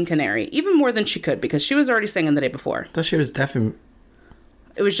fucking canary, even more than she could, because she was already singing the day before. I thought she was deaf and...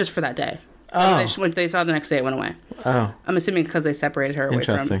 It was just for that day. Oh. When they saw the next day, it went away. Oh. I'm assuming because they separated her away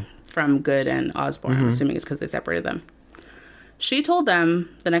from Good and Osborne. I'm assuming it's because they separated them. She told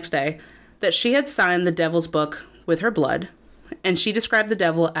them the next day that she had signed the devil's book with her blood, and she described the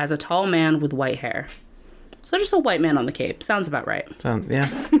devil as a tall man with white hair. So just a white man on the Cape. Sounds about right. Yeah.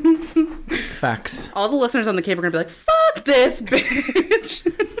 Facts. All the listeners on the Cape are going to be like, fuck this bitch.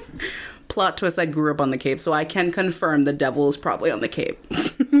 Plot twist, I grew up on the Cape, so I can confirm the devil is probably on the Cape.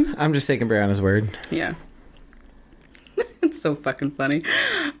 I'm just taking Brianna's word. Yeah. It's so fucking funny.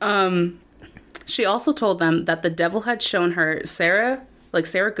 She also told them that the devil had shown her Sarah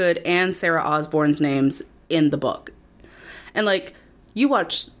Good and Sarah Osborne's names in the book. And, like, you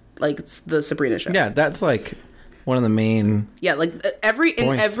watch... like, it's the Sabrina show. Yeah, that's like one of the main. Yeah, like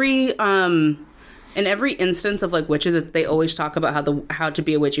in every instance of like witches, they always talk about how to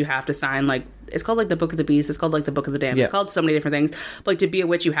be a witch you have to sign, like, it's called like the Book of the Beast, it's called like the Book of the Damned, It's called so many different things. But like, to be a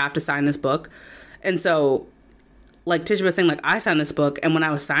witch you have to sign this book. And so like Tisha was saying, like, I signed this book, and when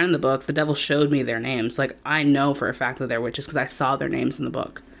I was signing the book, the devil showed me their names. Like, I know for a fact that they're witches because I saw their names in the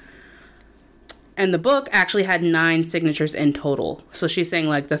book. And the book actually had 9 signatures in total. So she's saying,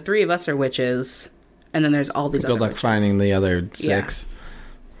 like, the 3 of us are witches, and then there's all these other witches. Finding the other 6.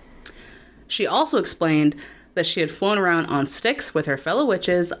 Yeah. She also explained that she had flown around on sticks with her fellow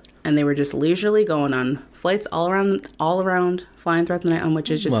witches, and they were just leisurely going on flights all around, flying throughout the night on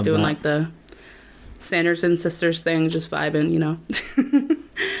witches, just doing like the Sanderson sisters thing, just vibing, you know.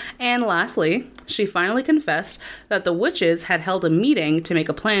 And lastly, she finally confessed that the witches had held a meeting to make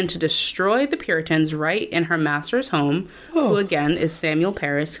a plan to destroy the Puritans right in her master's home, who again is Samuel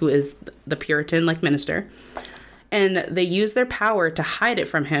Parris, who is the Puritan like minister. And they used their power to hide it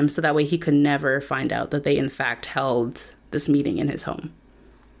from him so that way he could never find out that they in fact held this meeting in his home.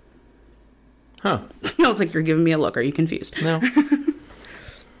 Huh. I was like, you're giving me a look. Are you confused? No.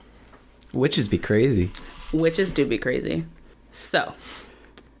 Witches be crazy. Witches do be crazy. So,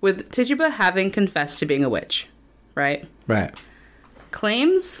 with Tituba having confessed to being a witch, right? Right.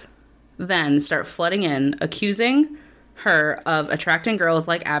 Claims then start flooding in, accusing her of attracting girls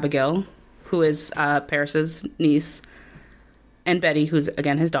like Abigail, who is Paris's niece, and Betty, who's,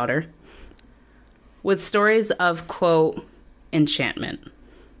 again, his daughter, with stories of, quote, enchantment.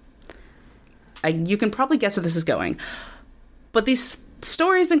 You can probably guess where this is going. But these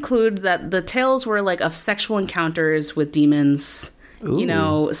stories include that the tales were, like, of sexual encounters with demons, Ooh. you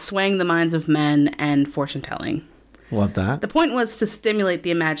know, swaying the minds of men and fortune-telling. Love that. The point was to stimulate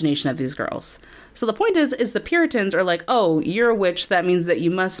the imagination of these girls. So the point is the Puritans are like, oh, you're a witch. That means that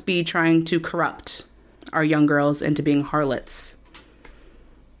you must be trying to corrupt our young girls into being harlots.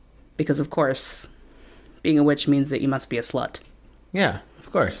 Because, of course, being a witch means that you must be a slut. Yeah, of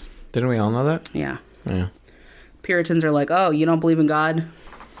course. Didn't we all know that? Yeah. Yeah. Puritans are like, oh, you don't believe in God?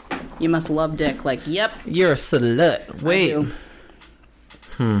 You must love dick. Like, yep. You're a slut. Wait.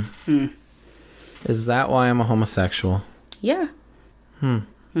 I do. Is that why I'm a homosexual? Yeah.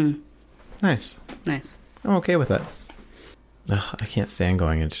 Nice. Nice. I'm okay with that. Ugh, I can't stand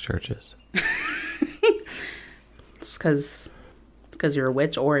going into churches. It's because you're a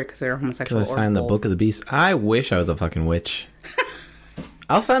witch or because you're a homosexual. Because I signed the Book of the Beast. I wish I was a fucking witch.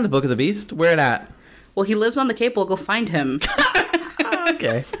 I'll sign the Book of the Beast. Where it at? Well, he lives on the Cape. We'll go find him.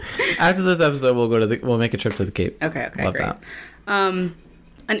 Okay. After this episode, we'll make a trip to the Cape. Okay, Love great. that.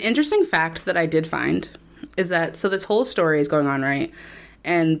 An interesting fact that I did find is that, so this whole story is going on, right?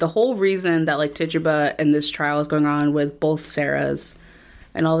 And the whole reason that, like, Tituba and this trial is going on with both Sarahs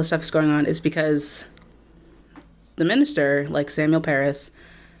and all this stuff is going on is because the minister, like Samuel Paris,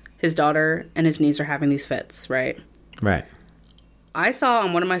 his daughter and his niece are having these fits, right? Right. I saw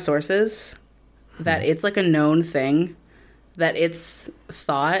on one of my sources that it's like a known thing that it's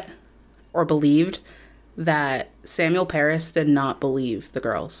thought or believed that Samuel Paris did not believe the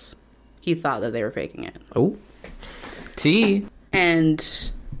girls. He thought that they were faking it. Oh. Tea.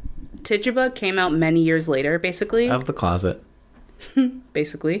 And Tituba came out many years later, basically, Out of the closet.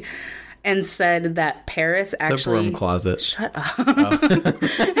 and said that Paris actually... The broom closet. Shut up.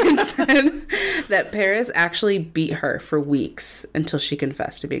 And said that Paris actually beat her for weeks until she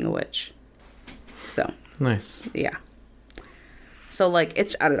confessed to being a witch. So, Nice. yeah. So, like,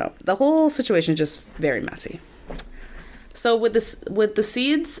 it's, I don't know. The whole situation is just very messy. So, with the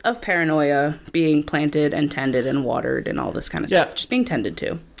seeds of paranoia being planted and tended and watered and all this kind of stuff, just being tended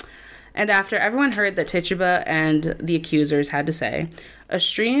to. And after everyone heard that Tituba and the accusers had to say, a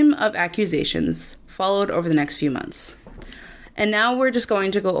stream of accusations followed over the next few months. And now we're just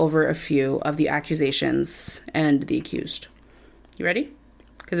going to go over a few of the accusations and the accused. You ready?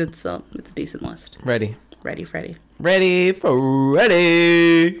 Because it's a decent list. Ready. Ready, Freddy. Ready for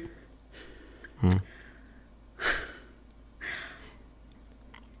ready.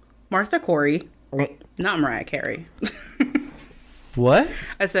 Martha Corey. Not Mariah Carey. What?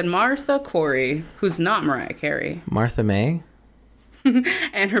 I said Martha Corey, who's not Mariah Carey. Martha May?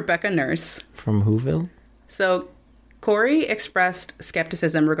 And Rebecca Nurse. From Whoville? So, Corey expressed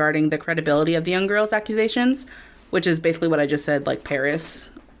skepticism regarding the credibility of the young girl's accusations, which is basically what I just said, like Paris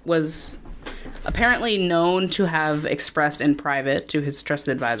was apparently known to have expressed in private to his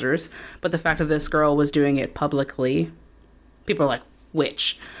trusted advisors, but the fact that this girl was doing it publicly, people are like,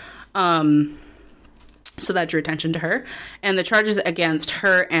 witch. So that drew attention to her. And the charges against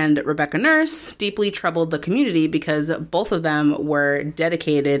her and Rebecca Nurse deeply troubled the community because both of them were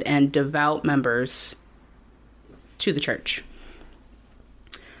dedicated and devout members to the church.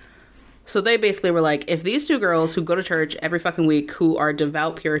 So they basically were like, if these two girls who go to church every fucking week, who are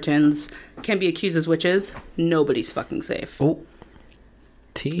devout Puritans, can be accused as witches, nobody's fucking safe. Oh.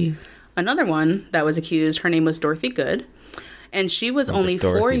 T. Another one that was accused, her name was Dorothy Good, and she was only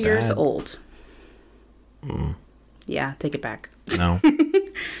 4 years old. Yeah, take it back. No.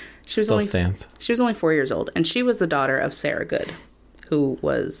 She was Still only stands. She was only 4 years old, and she was the daughter of Sarah Good, who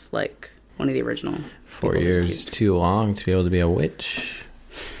was like one of the original. 4 years too long to be able to be a witch.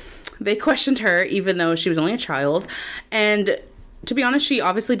 They questioned her, even though she was only a child, and to be honest, she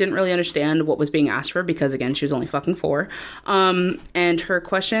obviously didn't really understand what was being asked for because, again, she was only fucking 4. And her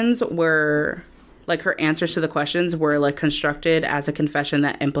questions were, like, her answers to the questions were, like, constructed as a confession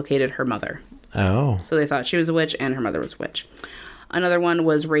that implicated her mother. Oh. So they thought she was a witch and her mother was a witch. Another one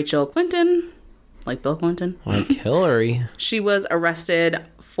was Rachel Clinton, like Bill Clinton. Like Hillary. She was arrested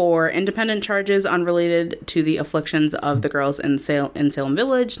for independent charges unrelated to the afflictions of the girls in Salem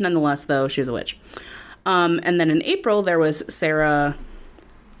Village. Nonetheless, though, she was a witch. And then in April, there was Sarah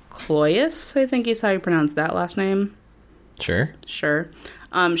Cloyes, I think is how you pronounce that last name. Sure. Sure.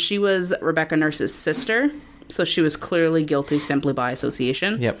 She was Rebecca Nurse's sister, so she was clearly guilty simply by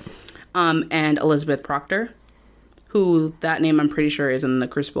association. Yep. And Elizabeth Proctor, who that name I'm pretty sure is in the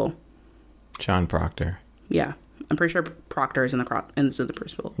Crucible. John Proctor. Yeah. I'm pretty sure Proctor is in the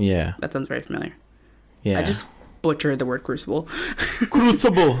Crucible. Yeah. That sounds very familiar. Yeah. I just butchered the word Crucible.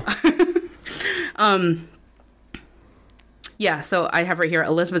 Crucible. Yeah, so I have right here,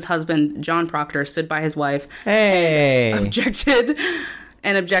 Elizabeth's husband, John Proctor, stood by his wife. Hey. Objected,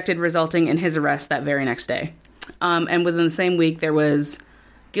 resulting in his arrest that very next day. And within the same week, there was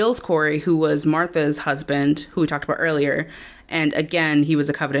Giles Corey, who was Martha's husband, who we talked about earlier. And again, he was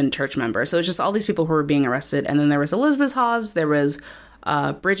a Covenant church member. So it's just all these people who were being arrested. And then there was Elizabeth Hobbs, there was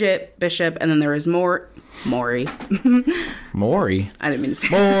Bridget Bishop, and then there was Maury. Maury. I didn't mean to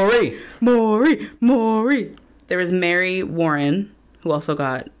say Maury. There was Mary Warren, who also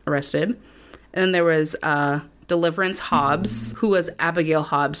got arrested. And then there was Deliverance Hobbs, who was Abigail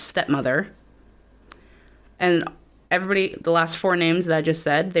Hobbs' stepmother. And everybody, the last four names that I just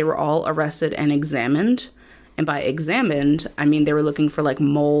said, they were all arrested and examined. And by examined, I mean they were looking for like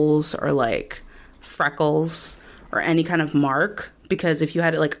moles or like freckles or any kind of mark. Because if you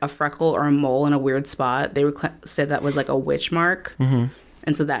had like a freckle or a mole in a weird spot, they would say that was like a witch mark. Mm-hmm.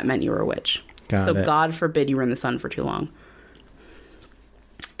 And so that meant you were a witch. So God forbid you were in the sun for too long.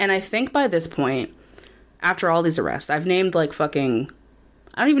 And I think by this point, after all these arrests, I've named like fucking...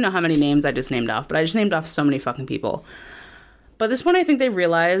 I don't even know how many names I just named off, but I just named off so many fucking people. But at this point, I think they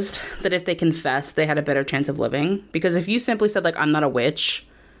realized that if they confessed, they had a better chance of living. Because if you simply said, like, I'm not a witch,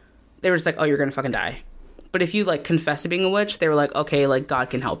 they were just like, oh, you're gonna fucking die. But if you, like, confessed to being a witch, they were like, okay, like, God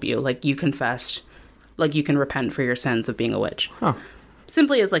can help you. Like, you confessed. Like, you can repent for your sins of being a witch. Huh.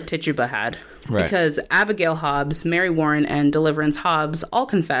 Simply as, like, Tituba had. Right. Because Abigail Hobbs, Mary Warren, and Deliverance Hobbs all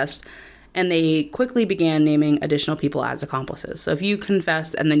confessed, and they quickly began naming additional people as accomplices. So if you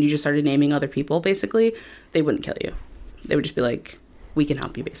confess and then you just started naming other people, basically, they wouldn't kill you. They would just be like, we can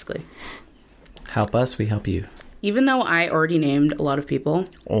help you, basically. Help us, we help you. Even though I already named a lot of people,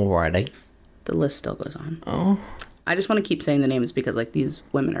 alrighty, the list still goes on. Oh. I just want to keep saying the names because, like, these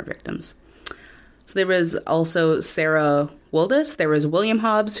women are victims. So there was also Sarah Wildis. There was William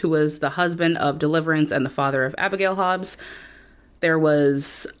Hobbs, who was the husband of Deliverance and the father of Abigail Hobbs. There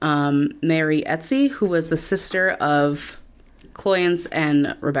was Mary Etsy, who was the sister of Cloyes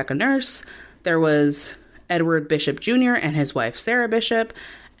and Rebecca Nurse. There was Edward Bishop Jr. and his wife Sarah Bishop.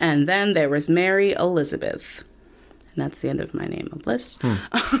 And then there was Mary Elizabeth. And that's the end of my name of list.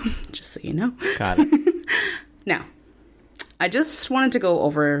 Just so you know. Got it. Now, I just wanted to go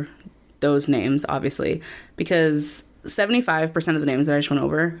over those names, obviously, because 75% of the names that I just went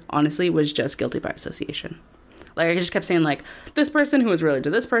over, honestly, was just guilty by association. Like, I just kept saying, like, this person who was related to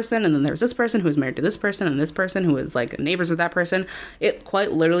this person, and then there was this person who was married to this person, and this person who was, like, neighbors with that person. It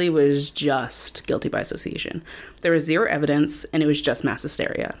quite literally was just guilty by association. There was zero evidence, and it was just mass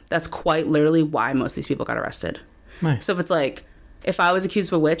hysteria. That's quite literally why most of these people got arrested. Nice. So if it's like, if I was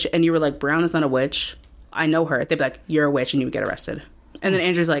accused of a witch, and you were like, Brown is not a witch, I know her, they'd be like, you're a witch, and you would get arrested. And then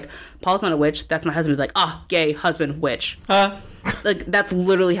Andrew's like, Paul's not a witch, that's my husband. He'd be like, ah, gay, husband, witch. Like, that's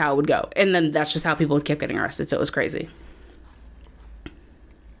literally how it would go. And then that's just how people kept getting arrested. So it was crazy.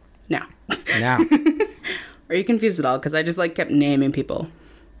 Now. Are you confused at all? Because I just, like, kept naming people.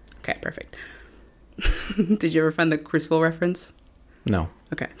 Okay, perfect. Did you ever find the Crucible reference? No.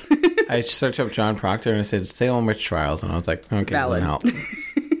 Okay. I searched up John Proctor and it said Salem witch trials. And I was like, okay, valid. doesn't help.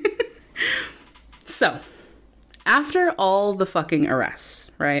 So, after all the fucking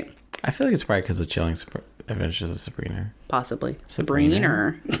arrests, right? I feel like it's probably because of Chilling Adventures of Sabrina. Possibly.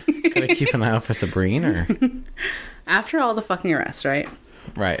 Sabrina. Gotta keep an eye out for Sabrina. After all the fucking arrests, right?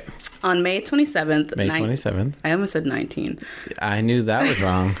 Right. On May 27th. May 27th. I almost said 19. I knew that was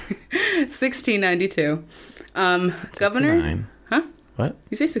wrong. 1692. 69. Governor... Huh? What?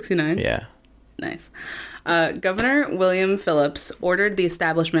 You say 69? Yeah. Nice. Governor William Phillips ordered the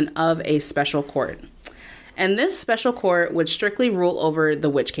establishment of a special court. And this special court would strictly rule over the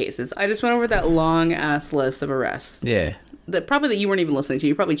witch cases. I just went over that long-ass list of arrests. Yeah. Probably that you weren't even listening to.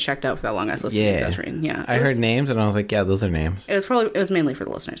 You probably checked out for that long-ass list. Yeah. Yeah. I heard names and I was like, yeah, those are names. It was mainly for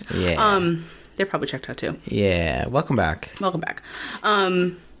the listeners. Yeah. They're probably checked out too. Yeah. Welcome back. Welcome back.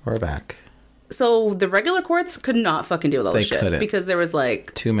 We're back. So the regular courts could not fucking deal with all this shit. Couldn't. Because there was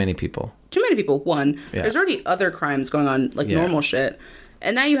like... Too many people. One. Yeah. There's already other crimes going on, like normal shit.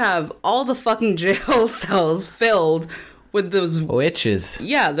 And now you have all the fucking jail cells filled with those... Witches.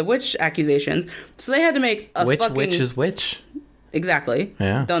 Yeah, the witch accusations. So they had to make a Which fucking... witch is which? Exactly.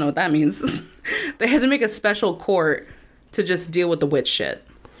 Yeah. Don't know what that means. They had to make a special court to just deal with the witch shit.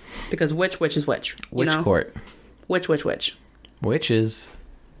 Because which is which? Which court? Which? Witches.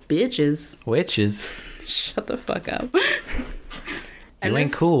 Bitches. Witches. Shut the fuck up. You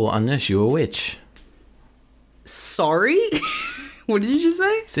ain't cool unless you a witch. Sorry? What did you just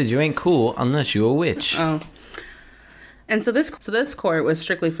say? Said you ain't cool unless you a witch. Oh. And so this court was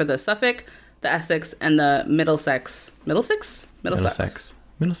strictly for the Suffolk, the Essex, and the Middlesex. Middlesex Middlesex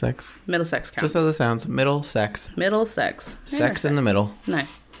counties. Just as it sounds. Middlesex. Middlesex. Sex in the middle.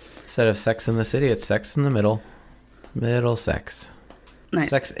 Nice. Instead of Sex in the City, it's Sex in the Middle. Middlesex. Nice.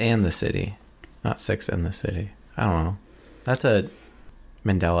 Sex and the City. Not Sex in the City. I don't know. That's a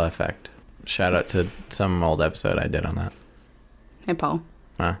Mandela effect. Shout out to some old episode I did on that. Hey, Paul.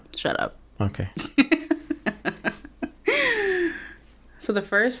 Huh? Shut up. Okay. So the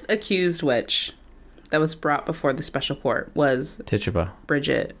first accused witch that was brought before the special court was Tituba.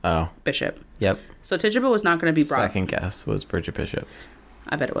 Bridget Bishop. Yep. So Tituba was not going to be brought. Second guess was Bridget Bishop.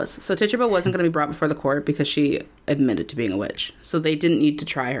 I bet it was. So Tituba wasn't going to be brought before the court because she admitted to being a witch. So they didn't need to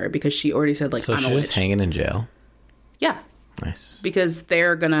try her because she already said, like, so I'm a witch. she's just hanging in jail? Yeah. Nice. Because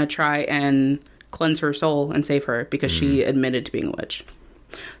they're going to try and cleanse her soul and save her because she admitted to being a witch.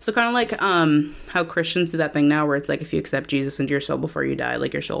 So kind of like how Christians do that thing now where it's like if you accept Jesus into your soul before you die,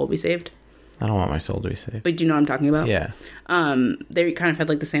 like your soul will be saved. I don't want my soul to be saved. But do you know what I'm talking about? Yeah. They kind of had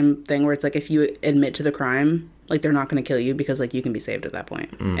like the same thing where it's like if you admit to the crime, like they're not going to kill you because like you can be saved at that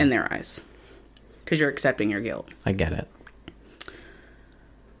point in their eyes because you're accepting your guilt. I get it.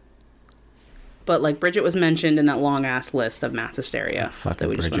 But like Bridget was mentioned in that long ass list of mass hysteria that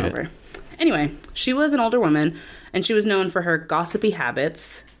we just went over. Anyway, she was an older woman and she was known for her gossipy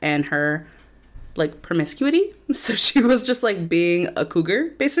habits and her like promiscuity. So she was just like being a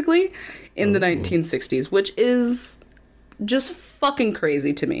cougar basically in the 1960s, which is just fucking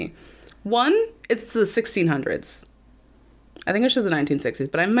crazy to me. One, it's the 1600s. I think it's just the 1960s,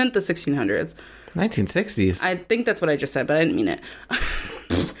 but I meant the 1600s. 1960s? I think that's what I just said, but I didn't mean it.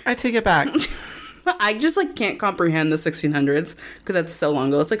 I take it back. I just like can't comprehend the 1600s because that's so long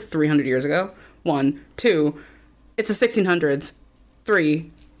ago. It's like 300 years ago. 1, 2, it's the 1600s.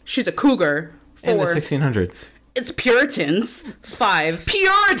 3, she's a cougar. 4, in the 1600s. It's Puritans. 5,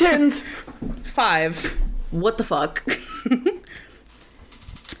 Puritans. 5, what the fuck?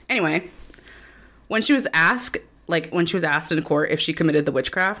 Anyway, when she was asked in court if she committed the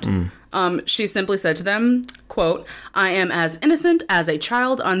witchcraft, she simply said to them, quote, "I am as innocent as a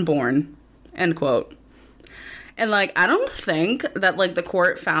child unborn," end quote. And like, I don't think that like the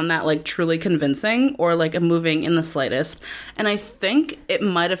court found that like truly convincing or like moving in the slightest. And I think it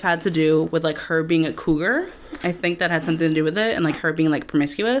might have had to do with like her being a cougar. I think that had something to do with it, and like her being like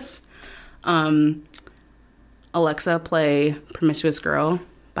promiscuous. Alexa, play Promiscuous Girl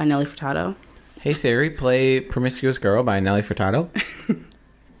by Nelly Furtado. Hey Siri, play Promiscuous Girl by Nelly Furtado.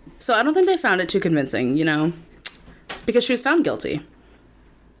 So I don't think they found it too convincing, you know, because she was found guilty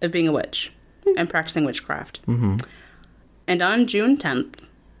of being a witch and practicing witchcraft. Mm-hmm. And on June 10th,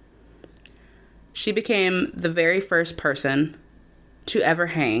 she became the very first person to ever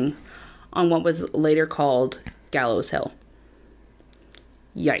hang on what was later called Gallows Hill.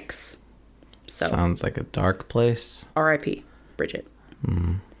 Yikes. So, sounds like a dark place. R.I.P. Bridget.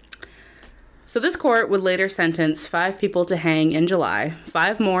 So this court would later sentence 5 people to hang in July,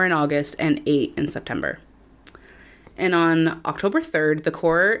 5 more in August, and 8 in September. And on October 3rd, the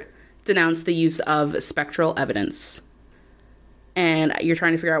court denounced the use of spectral evidence. And you're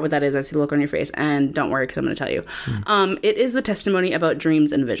trying to figure out what that is. I see the look on your face. And don't worry, because I'm going to tell you. It is the testimony about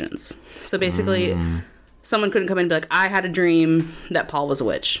dreams and visions. So basically, someone couldn't come in and be like, I had a dream that Paul was a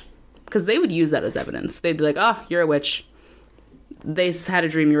witch. Because they would use that as evidence. They'd be like, oh, you're a witch. They had a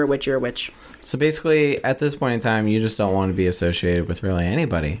dream, you're a witch, you're a witch. So basically, at this point in time, you just don't want to be associated with really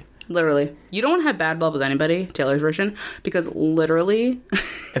anybody. Literally. You don't want to have bad blood with anybody, Taylor's version, because literally...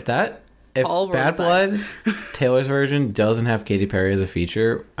 If Bad Blood, Taylor's version, doesn't have Katy Perry as a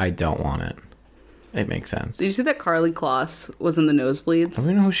feature, I don't want it. It makes sense. Did you see that Carly Kloss was in the Nosebleeds? I don't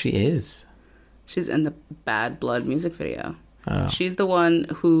even know who she is. She's in the Bad Blood music video. Oh. She's the one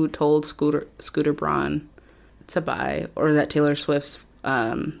who told Scooter Braun to buy, or that Taylor Swift's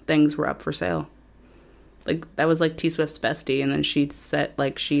things were up for sale. Like, that was like T Swift's bestie, and then she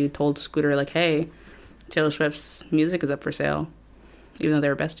told Scooter like, hey, Taylor Swift's music is up for sale, even though they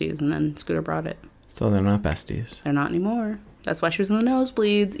were besties, and then Scooter brought it. So they're not besties. They're not anymore. That's why she was in the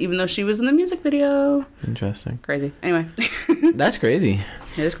Nosebleeds, even though she was in the music video. Interesting. Crazy. Anyway. That's crazy.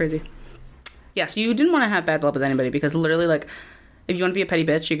 It is crazy. Yeah, so you didn't want to have bad blood with anybody, because literally, like, if you want to be a petty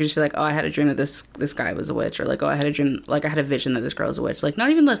bitch, you could just be like, oh, I had a dream that this guy was a witch, or like, oh, I had a vision that this girl was a witch. Like, not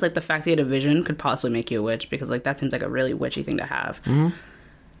even like the fact that you had a vision could possibly make you a witch, because like that seems like a really witchy thing to have. Mm-hmm.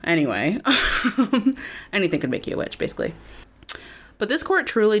 Anyway, anything could make you a witch, basically. But this court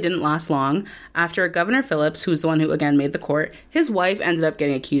truly didn't last long. After Governor Phillips, who's the one who again made the court, his wife ended up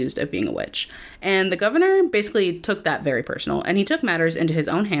getting accused of being a witch. And the governor basically took that very personal, and he took matters into his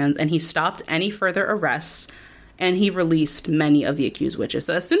own hands, and he stopped any further arrests, and he released many of the accused witches.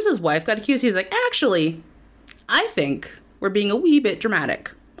 So as soon as his wife got accused, he was like, actually, I think we're being a wee bit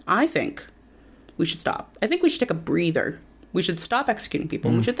dramatic. I think we should stop. I think we should take a breather. We should stop executing people.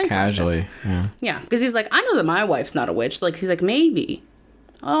 And we should think casually. about this. Yeah, because he's like, I know that my wife's not a witch. Like, he's like, maybe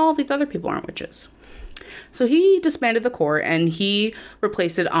all these other people aren't witches. So he disbanded the court, and he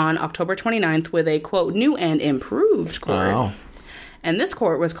replaced it on October 29th with a, quote, new and improved court. Wow. And this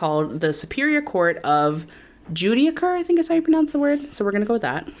court was called the Superior Court of Judicature, I think is how you pronounce the word. So we're going to go with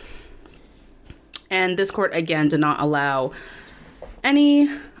that. And this court, again, did not allow any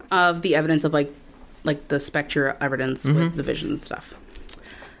of the evidence of, like the spectre evidence with the vision and stuff.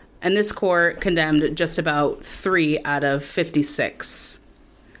 And this court condemned just about 3 out of 56.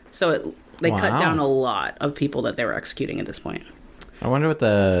 So they cut down a lot of people that they were executing at this point. I wonder what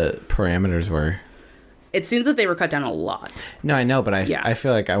the parameters were. It seems that they were cut down a lot. No, I know, but I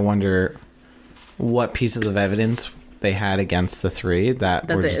feel like I wonder what pieces of evidence they had against the 3 that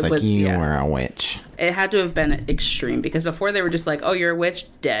were just like, you were a witch. It had to have been extreme, because before they were just like, oh, you're a witch,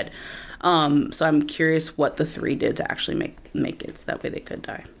 dead. So I'm curious what the 3 did to actually make it so that way they could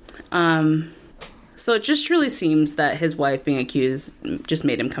die. So it just truly seems that his wife being accused just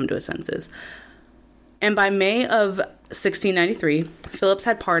made him come to his senses. And by May of 1693, Phillips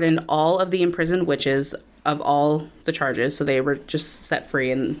had pardoned all of the imprisoned witches of all the charges. So they were just set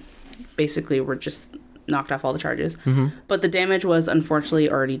free and basically were just knocked off all the charges. But the damage was unfortunately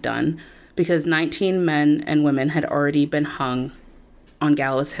already done, because 19 men and women had already been hung on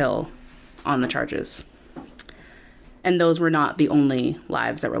Gallows Hill on the charges. And those were not the only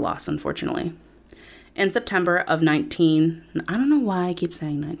lives that were lost, unfortunately. In September of I don't know why I keep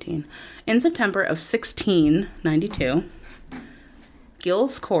saying 19. In September of 1692,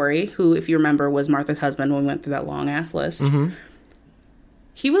 Giles Corey, who, if you remember, was Martha's husband when we went through that long-ass list,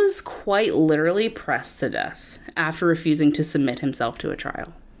 he was quite literally pressed to death after refusing to submit himself to a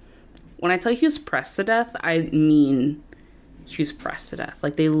trial. When I tell you he was pressed to death, I mean he was pressed to death.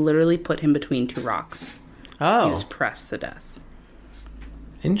 Like, they literally put him between 2 rocks. Oh. He was pressed to death.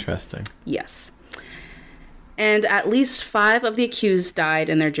 Interesting. Yes. And at least 5 of the accused died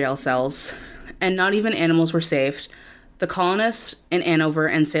in their jail cells, and not even animals were saved. The colonists in Andover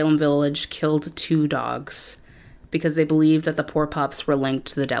and Salem Village killed 2 dogs because they believed that the poor pups were linked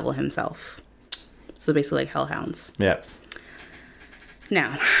to the devil himself. So basically like hellhounds. Yep.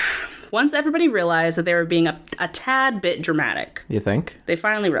 Now, once everybody realized that they were being a tad bit dramatic. You think? They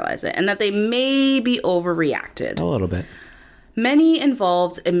finally realized it, and that they maybe overreacted. A little bit. Many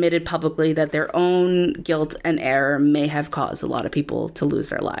involved admitted publicly that their own guilt and error may have caused a lot of people to lose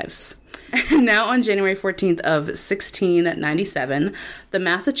their lives. Now, on January 14th of 1697, the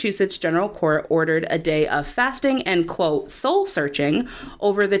Massachusetts General Court ordered a day of fasting and, quote, soul-searching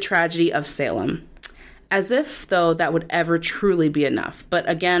over the tragedy of Salem. As if, though, that would ever truly be enough. But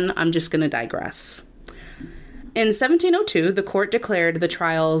again, I'm just going to digress. In 1702, the court declared the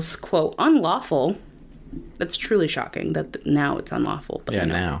trials, quote, unlawful. That's truly shocking that now it's unlawful. But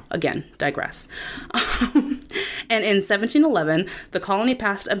now. Again, digress. And in 1711, the colony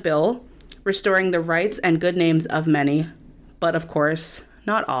passed a bill restoring the rights and good names of many, but of course,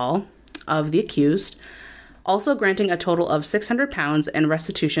 not all, of the accused, also granting a total of £600 in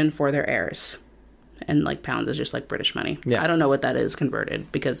restitution for their heirs. And, like, pounds is just, like, British money. Yeah. I don't know what that is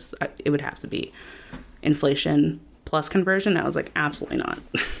converted, because it would have to be inflation plus conversion. I was like, absolutely not.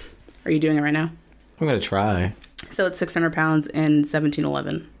 Are you doing it right now? I'm going to try. So it's £600 in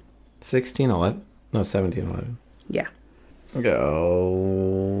 1711. 1611? No, 1711. Yeah.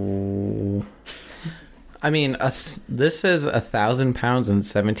 Go. I mean, this says £1,000 in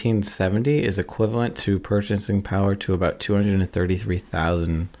 1770 is equivalent to purchasing power to about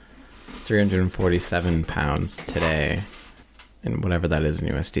 233,347 pounds today, and whatever that is in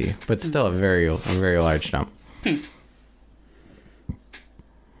USD. But still a very large jump.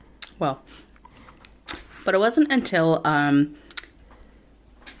 Well, but it wasn't until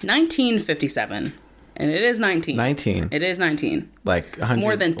 1957, and it is 19. 19. It is 19. Like 100.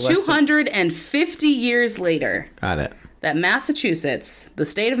 More than 250 years later. Got it. That Massachusetts, the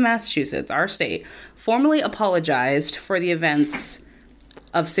state of Massachusetts, our state, formally apologized for the events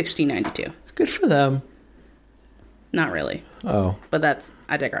of 1692. Good for them. Not really. Oh. But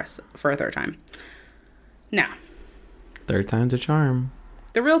I digress for a third time. Now. Third time's a charm.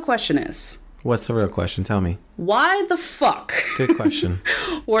 The real question is, What's the real question? Tell me. Why the fuck Good question.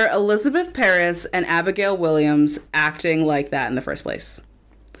 were Elizabeth Parris and Abigail Williams acting like that in the first place?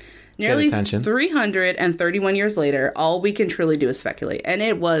 Nearly attention. 331 years later, all we can truly do is speculate. And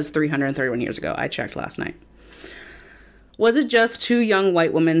it was 331 years ago. I checked last night. Was it just two young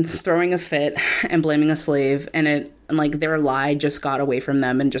white women throwing a fit and blaming a slave, and like their lie just got away from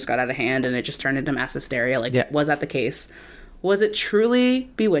them and just got out of hand, and it just turned into mass hysteria? Like, Yeah. Was that the case? Was it truly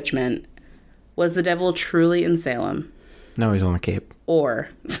bewitchment? Was the devil truly in Salem? No, he's on the Cape. Or,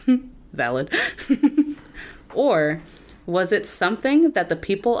 valid. Or was it something that the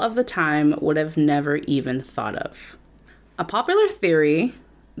people of the time would have never even thought of? A popular theory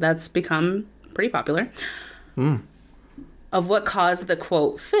that's become pretty popular of what caused the,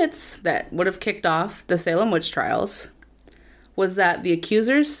 quote, fits that would have kicked off the Salem witch trials was that the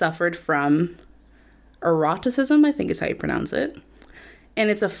accusers suffered from eroticism, I think is how you pronounce it. And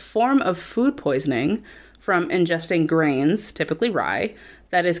it's a form of food poisoning from ingesting grains, typically rye,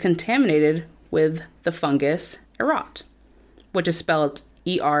 that is contaminated with the fungus erot, which is spelled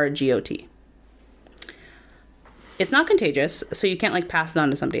E-R-G-O-T. It's not contagious, so you can't like pass it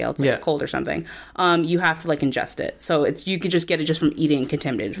on to somebody else, like a cold or something. You have to like ingest it. So you could just get it just from eating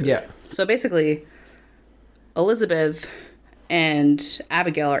contaminated food. Yeah. So basically, Elizabeth and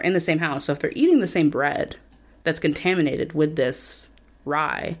Abigail are in the same house. So if they're eating the same bread that's contaminated with this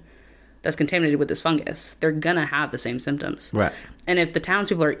rye, that's contaminated with this fungus, they're gonna have the same symptoms. Right. And if the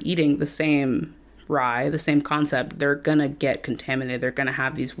townspeople are eating the same rye, the same concept, they're gonna get contaminated. They're gonna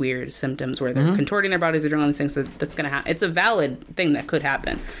have these weird symptoms where they're contorting their bodies, they're doing all these things. So that's gonna happen. It's a valid thing that could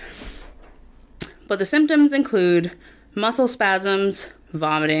happen. But the symptoms include muscle spasms,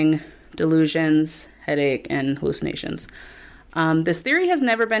 vomiting, delusions, headache, and hallucinations. This theory has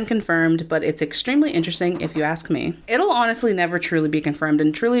never been confirmed, but it's extremely interesting if you ask me. It'll honestly never truly be confirmed,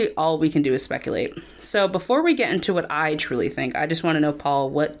 and truly all we can do is speculate. So before we get into what I truly think, I just want to know,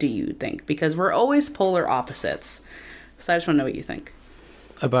 Paul, what do you think? Because we're always polar opposites. So I just want to know what you think.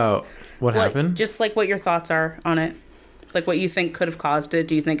 About what happened? Just like what your thoughts are on it. Like what you think could have caused it.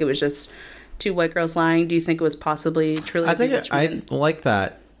 Do you think it was just two white girls lying? Do you think it was possibly truly I think I like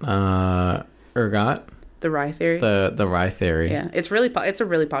that ergot. The rye theory? The rye theory. Yeah, it's a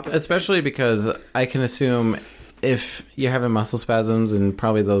really popular Especially because I can assume if you're having muscle spasms and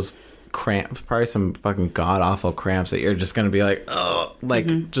probably those cramps, probably some fucking god-awful cramps that you're just going to be like, oh,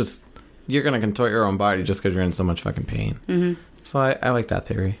 like just, you're going to contort your own body just because you're in so much fucking pain. Mm-hmm. So I like that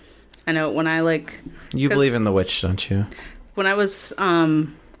theory. I know, when I like... You believe in the witch, don't you? When I was,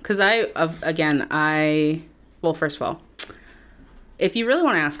 because well, first of all, if you really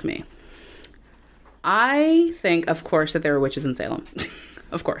want to ask me, I think, of course, that there were witches in Salem.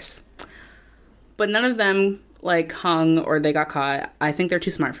 Of course. But none of them, like, hung or they got caught. I think they're too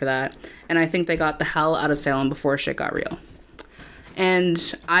smart for that. And I think they got the hell out of Salem before shit got real.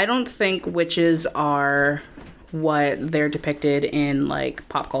 And I don't think witches are what they're depicted in, like,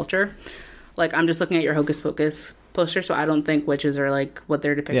 pop culture. Like, I'm just looking at your Hocus Pocus poster, so I don't think witches are, like, what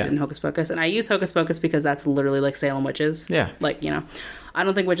they're depicted in Hocus Pocus. And I use Hocus Pocus because that's literally, like, Salem witches. Yeah. Like, you know. I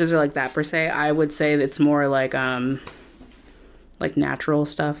don't think witches are like that per se. I would say that it's more like natural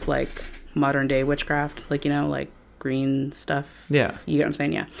stuff, like modern day witchcraft, like, you know, like green stuff. Yeah. You get what I'm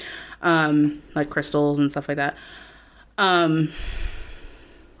saying? Yeah. Like crystals and stuff like that. I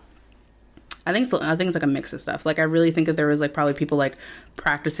think it's like a mix of stuff. Like, I really think that there was like probably people like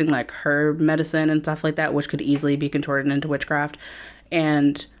practicing like herb medicine and stuff like that, which could easily be contorted into witchcraft.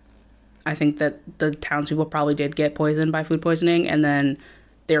 And I think that the townspeople probably did get poisoned by food poisoning, and then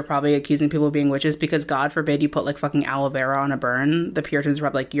they were probably accusing people of being witches because, God forbid, you put like fucking aloe vera on a burn. The Puritans were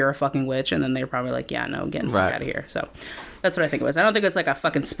probably like, "You're a fucking witch," and then they were probably like, "Yeah, no, get the fuck out of here." So that's what I think it was. I don't think it's like a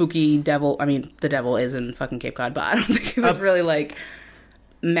fucking spooky devil. I mean, the devil is in fucking Cape Cod, but I don't think it was really like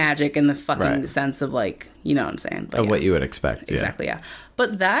magic in the fucking sense of like, you know what I'm saying? But, of what you would expect. Exactly, yeah.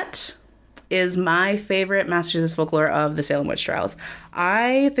 But that is my favorite Massachusetts folklore of the Salem witch trials.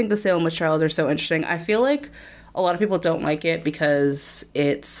 I think the Salem witch trials are so interesting. I feel like a lot of people don't like it because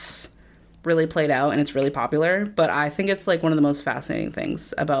it's really played out and it's really popular, but I think it's like one of the most fascinating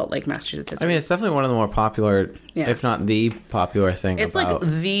things about like Massachusetts history. I mean, it's definitely one of the more popular, if not the popular thing it's about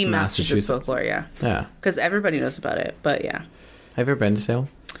like the Massachusetts folklore, yeah. Yeah. Because everybody knows about it, but yeah. Have you ever been to Salem?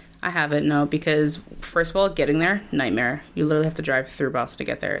 I haven't, no, because first of all, getting there, nightmare. You literally have to drive through Boston to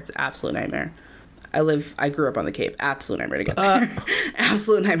get there. It's an absolute nightmare. I grew up on the Cape. Absolute nightmare to get there.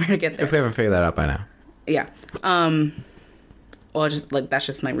 Absolute nightmare to get there. If we haven't figured that out by now. Yeah. Well, just like that's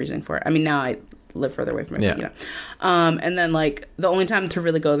just my reasoning for it. I mean, now I live further away from it. Yeah. You know. And then like the only time to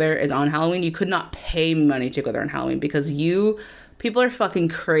really go there is on Halloween. You could not pay money to go there on Halloween because you People are fucking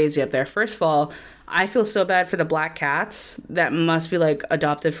crazy up there. First of all, I feel so bad for the black cats that must be like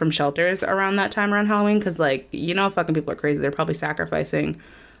adopted from shelters around that time around Halloween. Because, like, you know, fucking people are crazy. They're probably sacrificing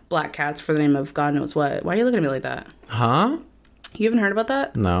black cats for the name of God knows what. Why are you looking at me like that? Huh? You haven't heard about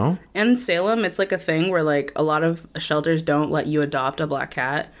that? No. In Salem, it's like a thing where like a lot of shelters don't let you adopt a black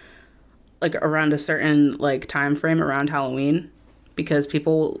cat like around a certain like time frame around Halloween. Because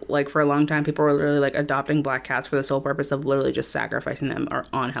people, like, for a long time, people were literally, like, adopting black cats for the sole purpose of literally just sacrificing them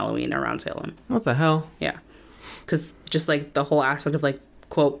on Halloween around Salem. What the hell? Yeah. Because just, like, the whole aspect of, like,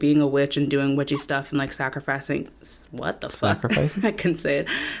 quote, being a witch and doing witchy stuff and, like, sacrificing... What the fuck? Sacrificing? I can say it.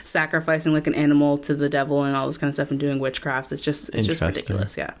 Sacrificing, like, an animal to the devil and all this kind of stuff and doing witchcraft. It's just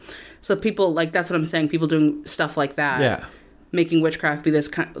ridiculous, yeah. So people, like, that's what I'm saying. People doing stuff like that. Yeah. Making witchcraft be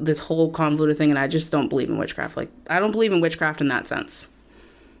this whole convoluted thing, and I just don't believe in witchcraft. Like, I don't believe in witchcraft in that sense.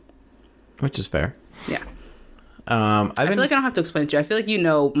 Which is fair. Yeah. I feel like I don't have to explain it to you. I feel like you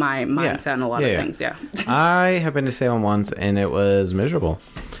know my mindset on a lot of things. Yeah. I have been to Salem once, and it was miserable.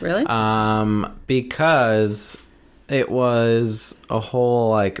 Really? Because it was a whole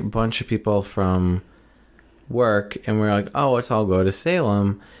like bunch of people from work, and we were like, oh, let's all go to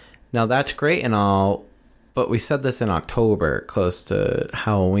Salem. Now that's great and all. But we said this in October, close to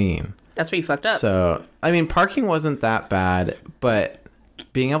Halloween. That's where you fucked up. So, I mean, parking wasn't that bad, but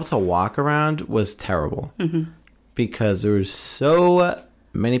being able to walk around was terrible. Mm-hmm. Because there was so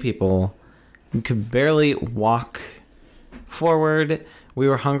many people. You could barely walk forward. We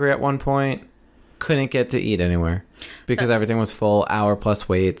were hungry at one point. Couldn't get to eat anywhere. Because everything was full, hour plus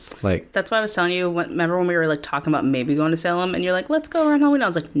waits. Like, that's why I was telling you, remember when we were like talking about maybe going to Salem and you're like, let's go around Halloween? I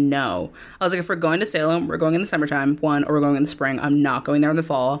was like, no. I was like, if we're going to Salem, we're going in the summertime, or we're going in the spring. I'm not going there in the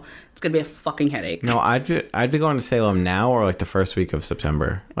fall. It's going to be a fucking headache. No, I'd be going to Salem now or like the first week of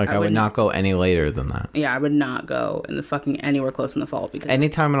September. Like, I would not go any later than that. Yeah, I would not go in the fucking anywhere close in the fall. Because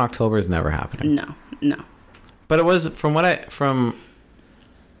anytime in October is never happening. No. But it was, from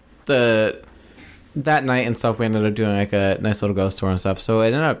that night and stuff, we ended up doing like a nice little ghost tour and stuff, so it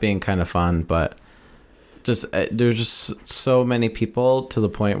ended up being kind of fun. But just there's just so many people to the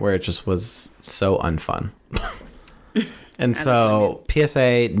point where it just was so unfun. And so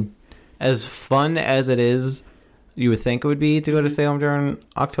PSA, as fun as it is, you would think it would be to go to Salem during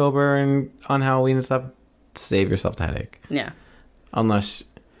October and on Halloween and stuff, save yourself the headache. Yeah. Unless,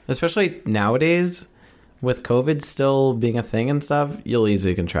 especially nowadays with COVID still being a thing and stuff, you'll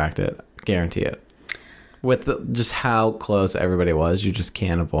easily contract it, guarantee it. With just how close everybody was, you just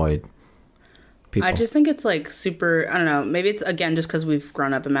can't avoid people. I just think it's like super, I don't know, maybe it's again just because we've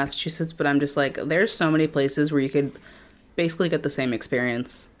grown up in Massachusetts, but I'm just like, there's so many places where you could basically get the same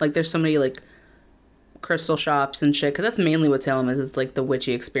experience. Like, there's so many like crystal shops and shit, because that's mainly what Salem is. It's like the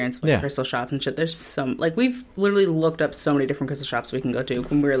witchy experience of like, crystal shops and shit. There's some, like, we've literally looked up so many different crystal shops we can go to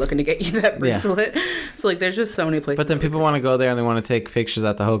when we were looking to get you that bracelet. So like, there's just so many places. But then people want to go there and they want to take pictures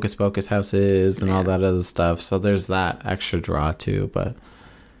at the Hocus Pocus houses and all that other stuff. So there's that extra draw too. But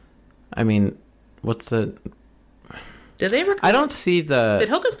I mean, what's the? Did they ever? I don't see the. Did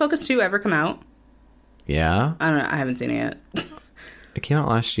Hocus Pocus 2 ever come out? Yeah. I don't know. I haven't seen it yet. It came out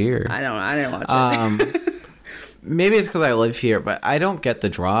last year. I didn't watch it. Maybe it's because I live here, but I don't get the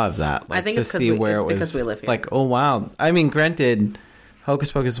draw of that. Like, I think to it's see where it was because we live here. Like, oh wow. I mean, granted,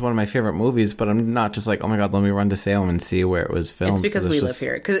 Hocus Pocus is one of my favorite movies, but I'm not just like, oh my god, let me run to Salem and see where it was filmed. It's because we live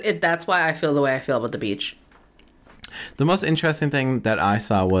here. That's why I feel the way I feel about the beach. The most interesting thing that I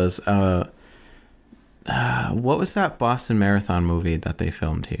saw was what was that Boston Marathon movie that they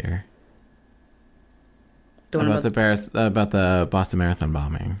filmed here? About the Boston Marathon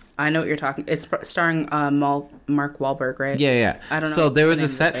bombing. I know what you're talking. It's starring Mark Wahlberg, right? Yeah. I don't know. So there was a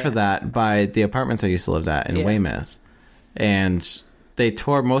set for that by the apartments I used to live at in Weymouth, and they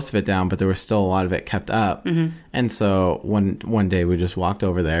tore most of it down, but there was still a lot of it kept up. Mm-hmm. And so one day we just walked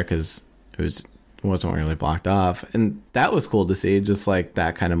over there because it wasn't really blocked off, and that was cool to see, just like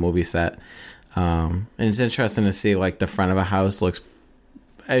that kind of movie set. And it's interesting to see like the front of a house looks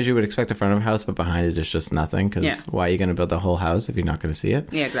as you would expect the front of a house, but behind it is just nothing, because why are you going to build the whole house if you're not going to see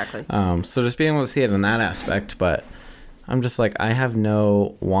it? Yeah, exactly. So just being able to see it in that aspect, but I'm just like, I have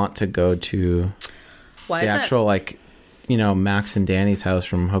no want to go to the actual, like, you know, Max and Danny's house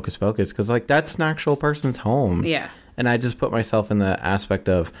from Hocus Pocus, because like that's an actual person's home. Yeah. And I just put myself in the aspect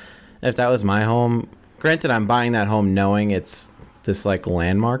of, if that was my home, granted I'm buying that home knowing it's this like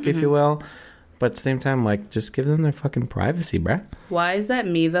landmark, if you will, but at the same time, like, just give them their fucking privacy, bruh. Why is that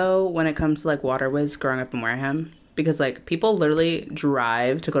me, though, when it comes to, like, Water Whiz growing up in Wareham? Because, like, people literally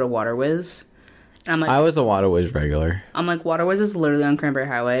drive to go to Water Whiz, I'm like, I was a Waterways regular. I'm like, Waterways is literally on Cranberry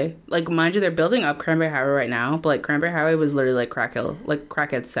Highway. Like, mind you, they're building up Cranberry Highway right now, but like Cranberry Highway was literally like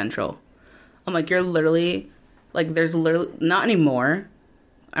Crackhead Central. I'm like, you're literally, like, there's literally not anymore.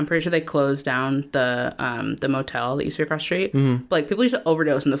 I'm pretty sure they closed down the motel that used to be across the street. Mm-hmm. But like, people used to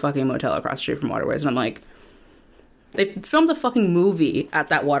overdose in the fucking motel across the street from Waterways, and I'm like, they filmed a fucking movie at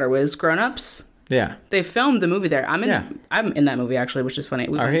that Waterways. Grown Ups. Yeah. They filmed the movie there. I'm in that movie actually, which is funny.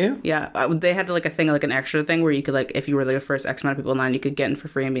 Are you? Yeah. They had like a thing, like an extra thing where you could like, if you were the first X amount of people in line, you could get in for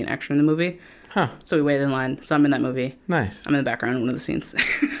free and be an extra in the movie. Huh. So we waited in line. So I'm in that movie. Nice. I'm in the background in one of the scenes.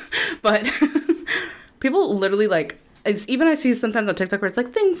 But people literally like, even I see sometimes on TikTok where it's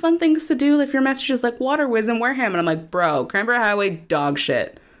like fun things to do. If your message is like Waterways and Wareham, and I'm like, bro, Cranberry Highway, dog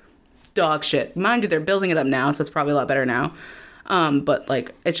shit. Mind you, they're building it up now, so it's probably a lot better now. But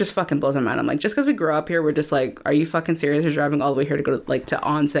like, it just fucking blows my mind. I'm like, just because we grew up here, we're just like, are you fucking serious? You're driving all the way here to go to like to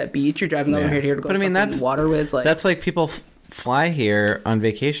Onset Beach. You're driving all the way here to go. But to that's Waterways. Like, that's like people fly here on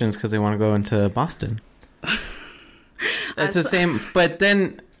vacations because they want to go into Boston. It's the same. But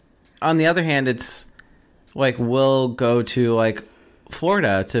then, on the other hand, it's like we'll go to like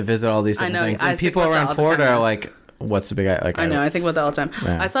Florida to visit all these different things, and people around Florida are like, "What's the big like?" I know. I think about that all the time.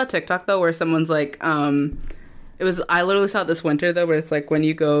 Yeah. I saw a TikTok though where someone's like, I literally saw it this winter though, but it's like when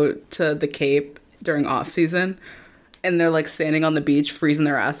you go to the Cape during off season and they're like standing on the beach freezing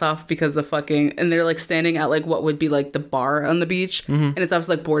their ass off because and they're like standing at like what would be like the bar on the beach, and it's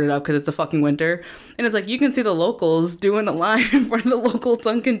obviously like boarded up because it's the fucking winter, and it's like you can see the locals doing a line in front of the local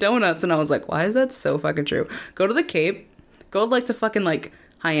Dunkin' Donuts, and I was like, why is that so fucking true? Go to the Cape, go like to fucking like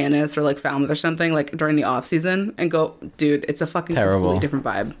Hyannis or like Falmouth or something like during the off season and go, dude, it's a fucking completely different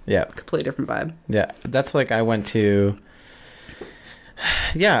vibe. Yeah, completely different vibe. Yeah, that's like I went to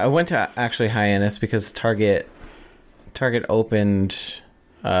actually Hyannis because Target opened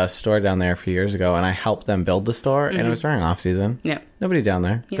a store down there a few years ago, and I helped them build the store, and it was during off season. Yeah, nobody down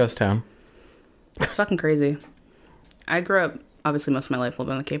there. Yeah. Ghost town. It's fucking crazy. I grew up obviously most of my life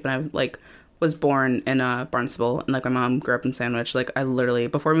living in the Cape, and I like was born in Barnstable, and like my mom grew up in Sandwich. Like I literally,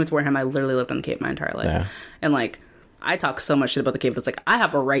 before we moved to Wareham, I literally lived on the Cape my entire life. Yeah. And like I talk so much shit about the Cape, it's like I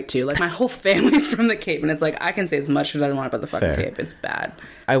have a right to. Like my whole family's from the Cape, and it's like I can say as much as I want about the fucking Cape. It's bad.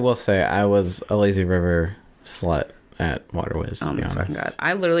 I will say I was a lazy river slut at Waterways, to be honest. God.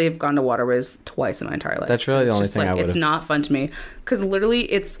 I literally have gone to Waterways twice in my entire life. That's really the only thing I would have. It's not fun to me because literally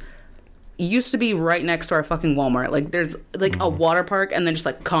it used to be right next to our fucking Walmart. Like there's like a water park and then just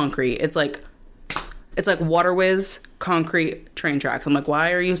like concrete. It's like Waterways, concrete, train tracks. I'm like,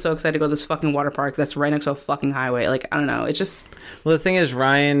 why are you so excited to go to this fucking water park that's right next to a fucking highway? Like, I don't know. It's just... Well, the thing is,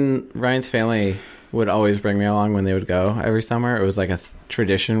 Ryan's family would always bring me along when they would go every summer. It was like a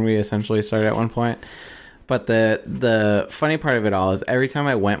tradition we essentially started at one point. But the funny part of it all is every time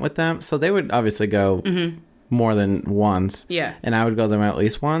I went with them, so they would obviously go more than once. Yeah. And I would go them at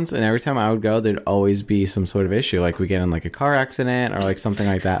least once. And every time I would go, there'd always be some sort of issue. Like we get in like a car accident or like something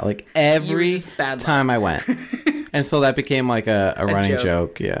like that. Like every time I went. And so that became like a running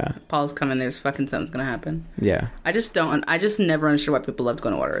joke. Yeah. Paul's coming, there's fucking something's gonna happen. Yeah. I just never understood why people loved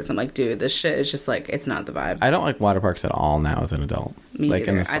going to Waterways. I'm like, dude, this shit is just like, it's not the vibe. I don't like water parks at all now as an adult. Me like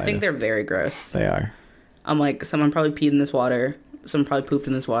either. I think they're very gross. They are. I'm like, someone probably peed in this water. Someone probably pooped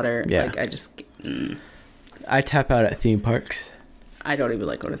in this water. Yeah. Like, I just... I tap out at theme parks. I don't even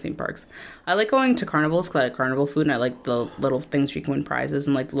like going to theme parks. I like going to carnivals because I like carnival food, and I like the little things where you can win prizes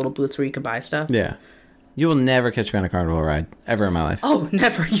and like the little booths where you can buy stuff. Yeah. You will never catch me on a carnival ride ever in my life. Oh,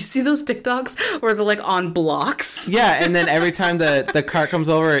 never. You see those TikToks where they're like on blocks? Yeah, and then every time the cart comes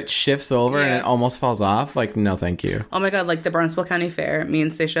over, it shifts over and it almost falls off. Like, no, thank you. Oh my God, like the Barnstable County Fair. Me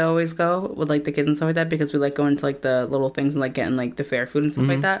and Stacia always go with like the kids and stuff like that because we like going to like the little things and like getting like the fair food and stuff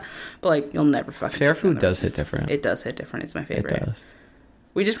like that. But like, you'll never fucking... Fair food does hit different. It does hit different. It's my favorite. It does.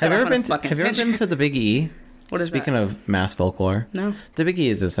 We just got Have you ever been to the Big E? What is Speaking that? of mass folklore. No. The Big E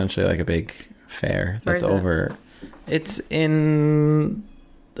is essentially like a big fair that's over... It's in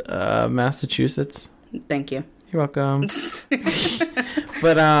Massachusetts. Thank you. You're welcome.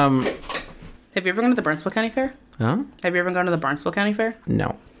 But have you ever gone to the Barnstable County Fair? Huh? Have you ever gone to the Barnstable County Fair?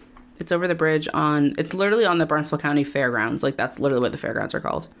 No. It's over the bridge it's literally on the Barnstable County Fairgrounds. Like that's literally what the fairgrounds are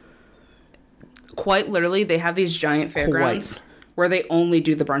called. Quite literally, they have these giant fairgrounds where they only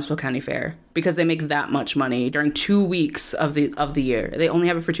do the Barnstable County Fair because they make that much money during 2 weeks of the year. They only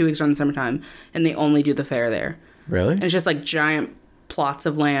have it for 2 weeks during the summertime, and they only do the fair there. Really? And it's just like giant plots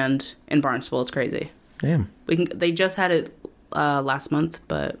of land in Barnstable. It's crazy. Damn. They just had it last month,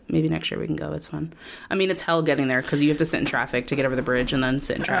 but maybe next year we can go. It's fun. I mean, it's hell getting there because you have to sit in traffic to get over the bridge and then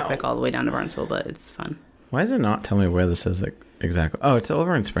sit in traffic all the way down to Barnstable, but it's fun. Why does it not tell me where this is? Like, exactly. Oh, it's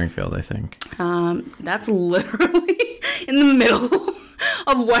over in Springfield, I think. That's literally in the middle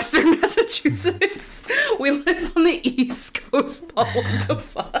of Western Massachusetts. We live on the East Coast, Paul. What the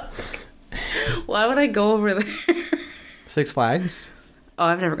fuck? Why would I go over there? Six Flags? Oh,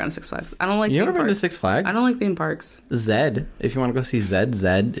 I've never gone to Six Flags. I don't like You theme ever been to parks. Six Flags? I don't like theme parks. Zed. If you want to go see Zed,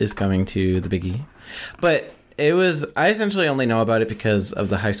 Zed is coming to the Big E. But I essentially only know about it because of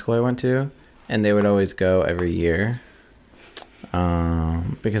the high school I went to, and they would always go every year.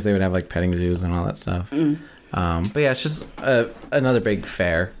 Because they would have like petting zoos and all that stuff. But yeah, it's just another big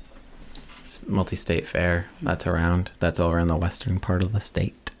fair. Multi-state fair that's around. That's over in the western part of the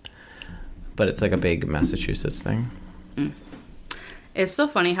state. But it's like a big Massachusetts thing. It's so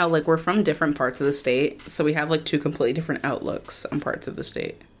funny how, like, we're from different parts of the state, so we have, like, two completely different outlooks on parts of the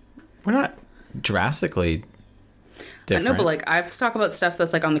state. We're not drastically different. I know, but, like, I talk about stuff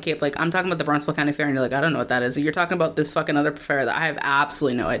that's, like, on the Cape. Like, I'm talking about the Barnstable County Fair, and you're like, I don't know what that is. You're talking about this fucking other fair that I have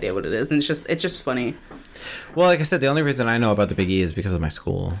absolutely no idea what it is, and it's just funny. Well, like I said, the only reason I know about the Big E is because of my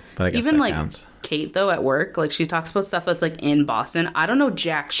school. But I guess Even, that like, counts. Kate, though, at work, like, she talks about stuff that's, like, in Boston. I don't know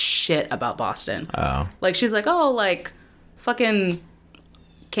jack shit about Boston. Oh. Like, she's like, oh, like, fucking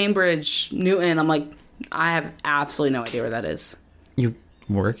Cambridge, Newton. I'm like, I have absolutely no idea where that is. You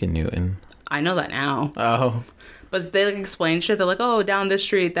work in Newton. I know that now. Oh. But they, like, explain shit. They're like, oh, down this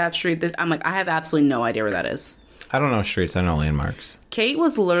street, that street. This. I'm like, I have absolutely no idea where that is. I don't know streets. I know landmarks. Kate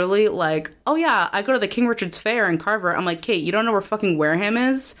was literally like, oh, yeah, I go to the King Richard's Fair in Carver. I'm like, Kate, you don't know where fucking Wareham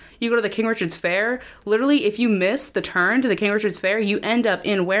is? You go to the King Richard's Fair. Literally, if you miss the turn to the King Richard's Fair, you end up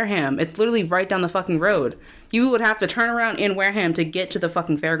in Wareham. It's literally right down the fucking road. You would have to turn around in Wareham to get to the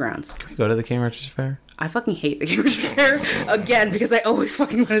fucking fairgrounds. Can we go to the King Richard's Fair? I fucking hate the King Richard's Fair again because I always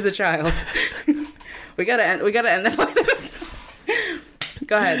fucking went as a child. We gotta end the podcast.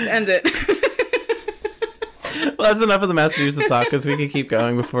 Go ahead, end it. Well, that's enough of the Massachusetts talk because we can keep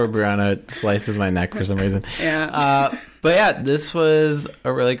going before Brianna slices my neck for some reason. Yeah. But yeah, this was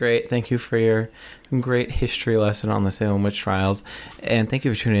a really great. Thank you for your great history lesson on the Salem witch trials, and thank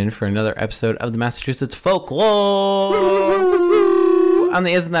you for tuning in for another episode of the Massachusetts Folklore on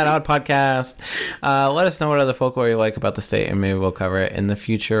the Isn't That Odd podcast. Let us know what other folklore you like about the state, and maybe we'll cover it in the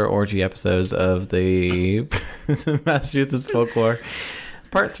future orgy episodes of the Massachusetts Folklore.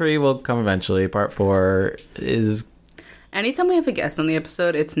 Part 3 will come eventually. Part 4 is... Anytime we have a guest on the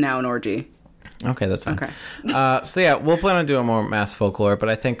episode, it's now an orgy. Okay, that's fine. Okay. So yeah, we'll plan on doing more mass folklore, but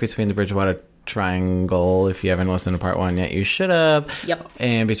I think between the Bridgewater Triangle, if you haven't listened to part 1 yet, you should have. Yep.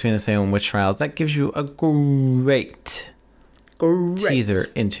 And between the Salem witch trials, that gives you a great teaser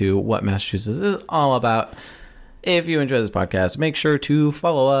into what Massachusetts is all about. If you enjoy this podcast, make sure to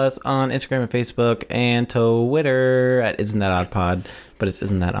follow us on Instagram and Facebook and Twitter at Isn't That Odd Pod, but it's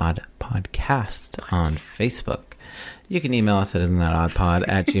Isn't That Odd Podcast on Facebook. You can email us at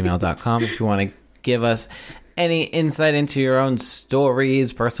isn'tthatoddpod@gmail.com if you want to give us any insight into your own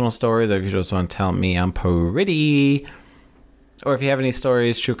stories, personal stories, or if you just want to tell me I'm pretty. Or if you have any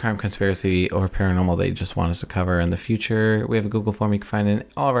stories, true crime, conspiracy, or paranormal that you just want us to cover in the future, we have a Google form you can find in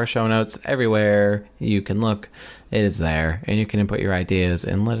all of our show notes. Everywhere you can look, it is there. And you can input your ideas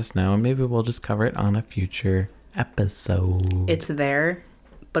and let us know, and maybe we'll just cover it on a future episode. It's there,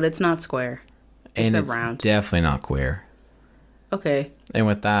 but it's not square. It's around. Definitely not queer. Okay. And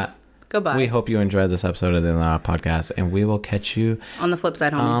with that, goodbye. we hope you enjoyed this episode of the podcast, and we will catch you on the flip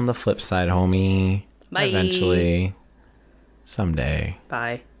side, homie. On the flip side, homie. Bye. Eventually. Someday.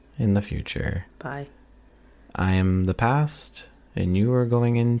 Bye. In the future. Bye. I am the past, and you are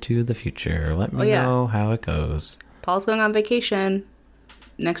going into the future. Let me know how it goes. Paul's going on vacation.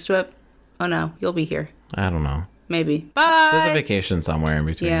 Next to it. Oh no, you'll be here. I don't know. Maybe. Bye. There's a vacation somewhere in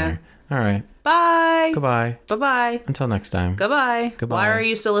between here. All right. Bye. Goodbye. Bye-bye. Until next time. Goodbye. Goodbye. Why are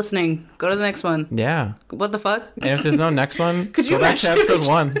you still listening? Go to the next one. Yeah. What the fuck? And if there's no next one, Could you go back to episode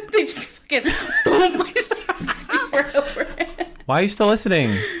 1. They just fucking boom. I just skip right over it. Why are you still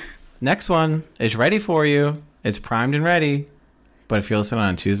listening? Next one is ready for you. It's primed and ready. But if you listen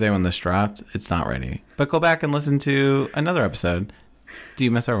on Tuesday when this dropped, it's not ready. But go back and listen to another episode. Do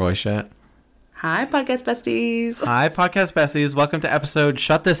you miss our voice yet? Hi, podcast besties. Hi, podcast besties. Welcome to episode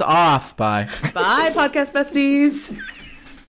Shut This Off. Bye. Bye, podcast besties.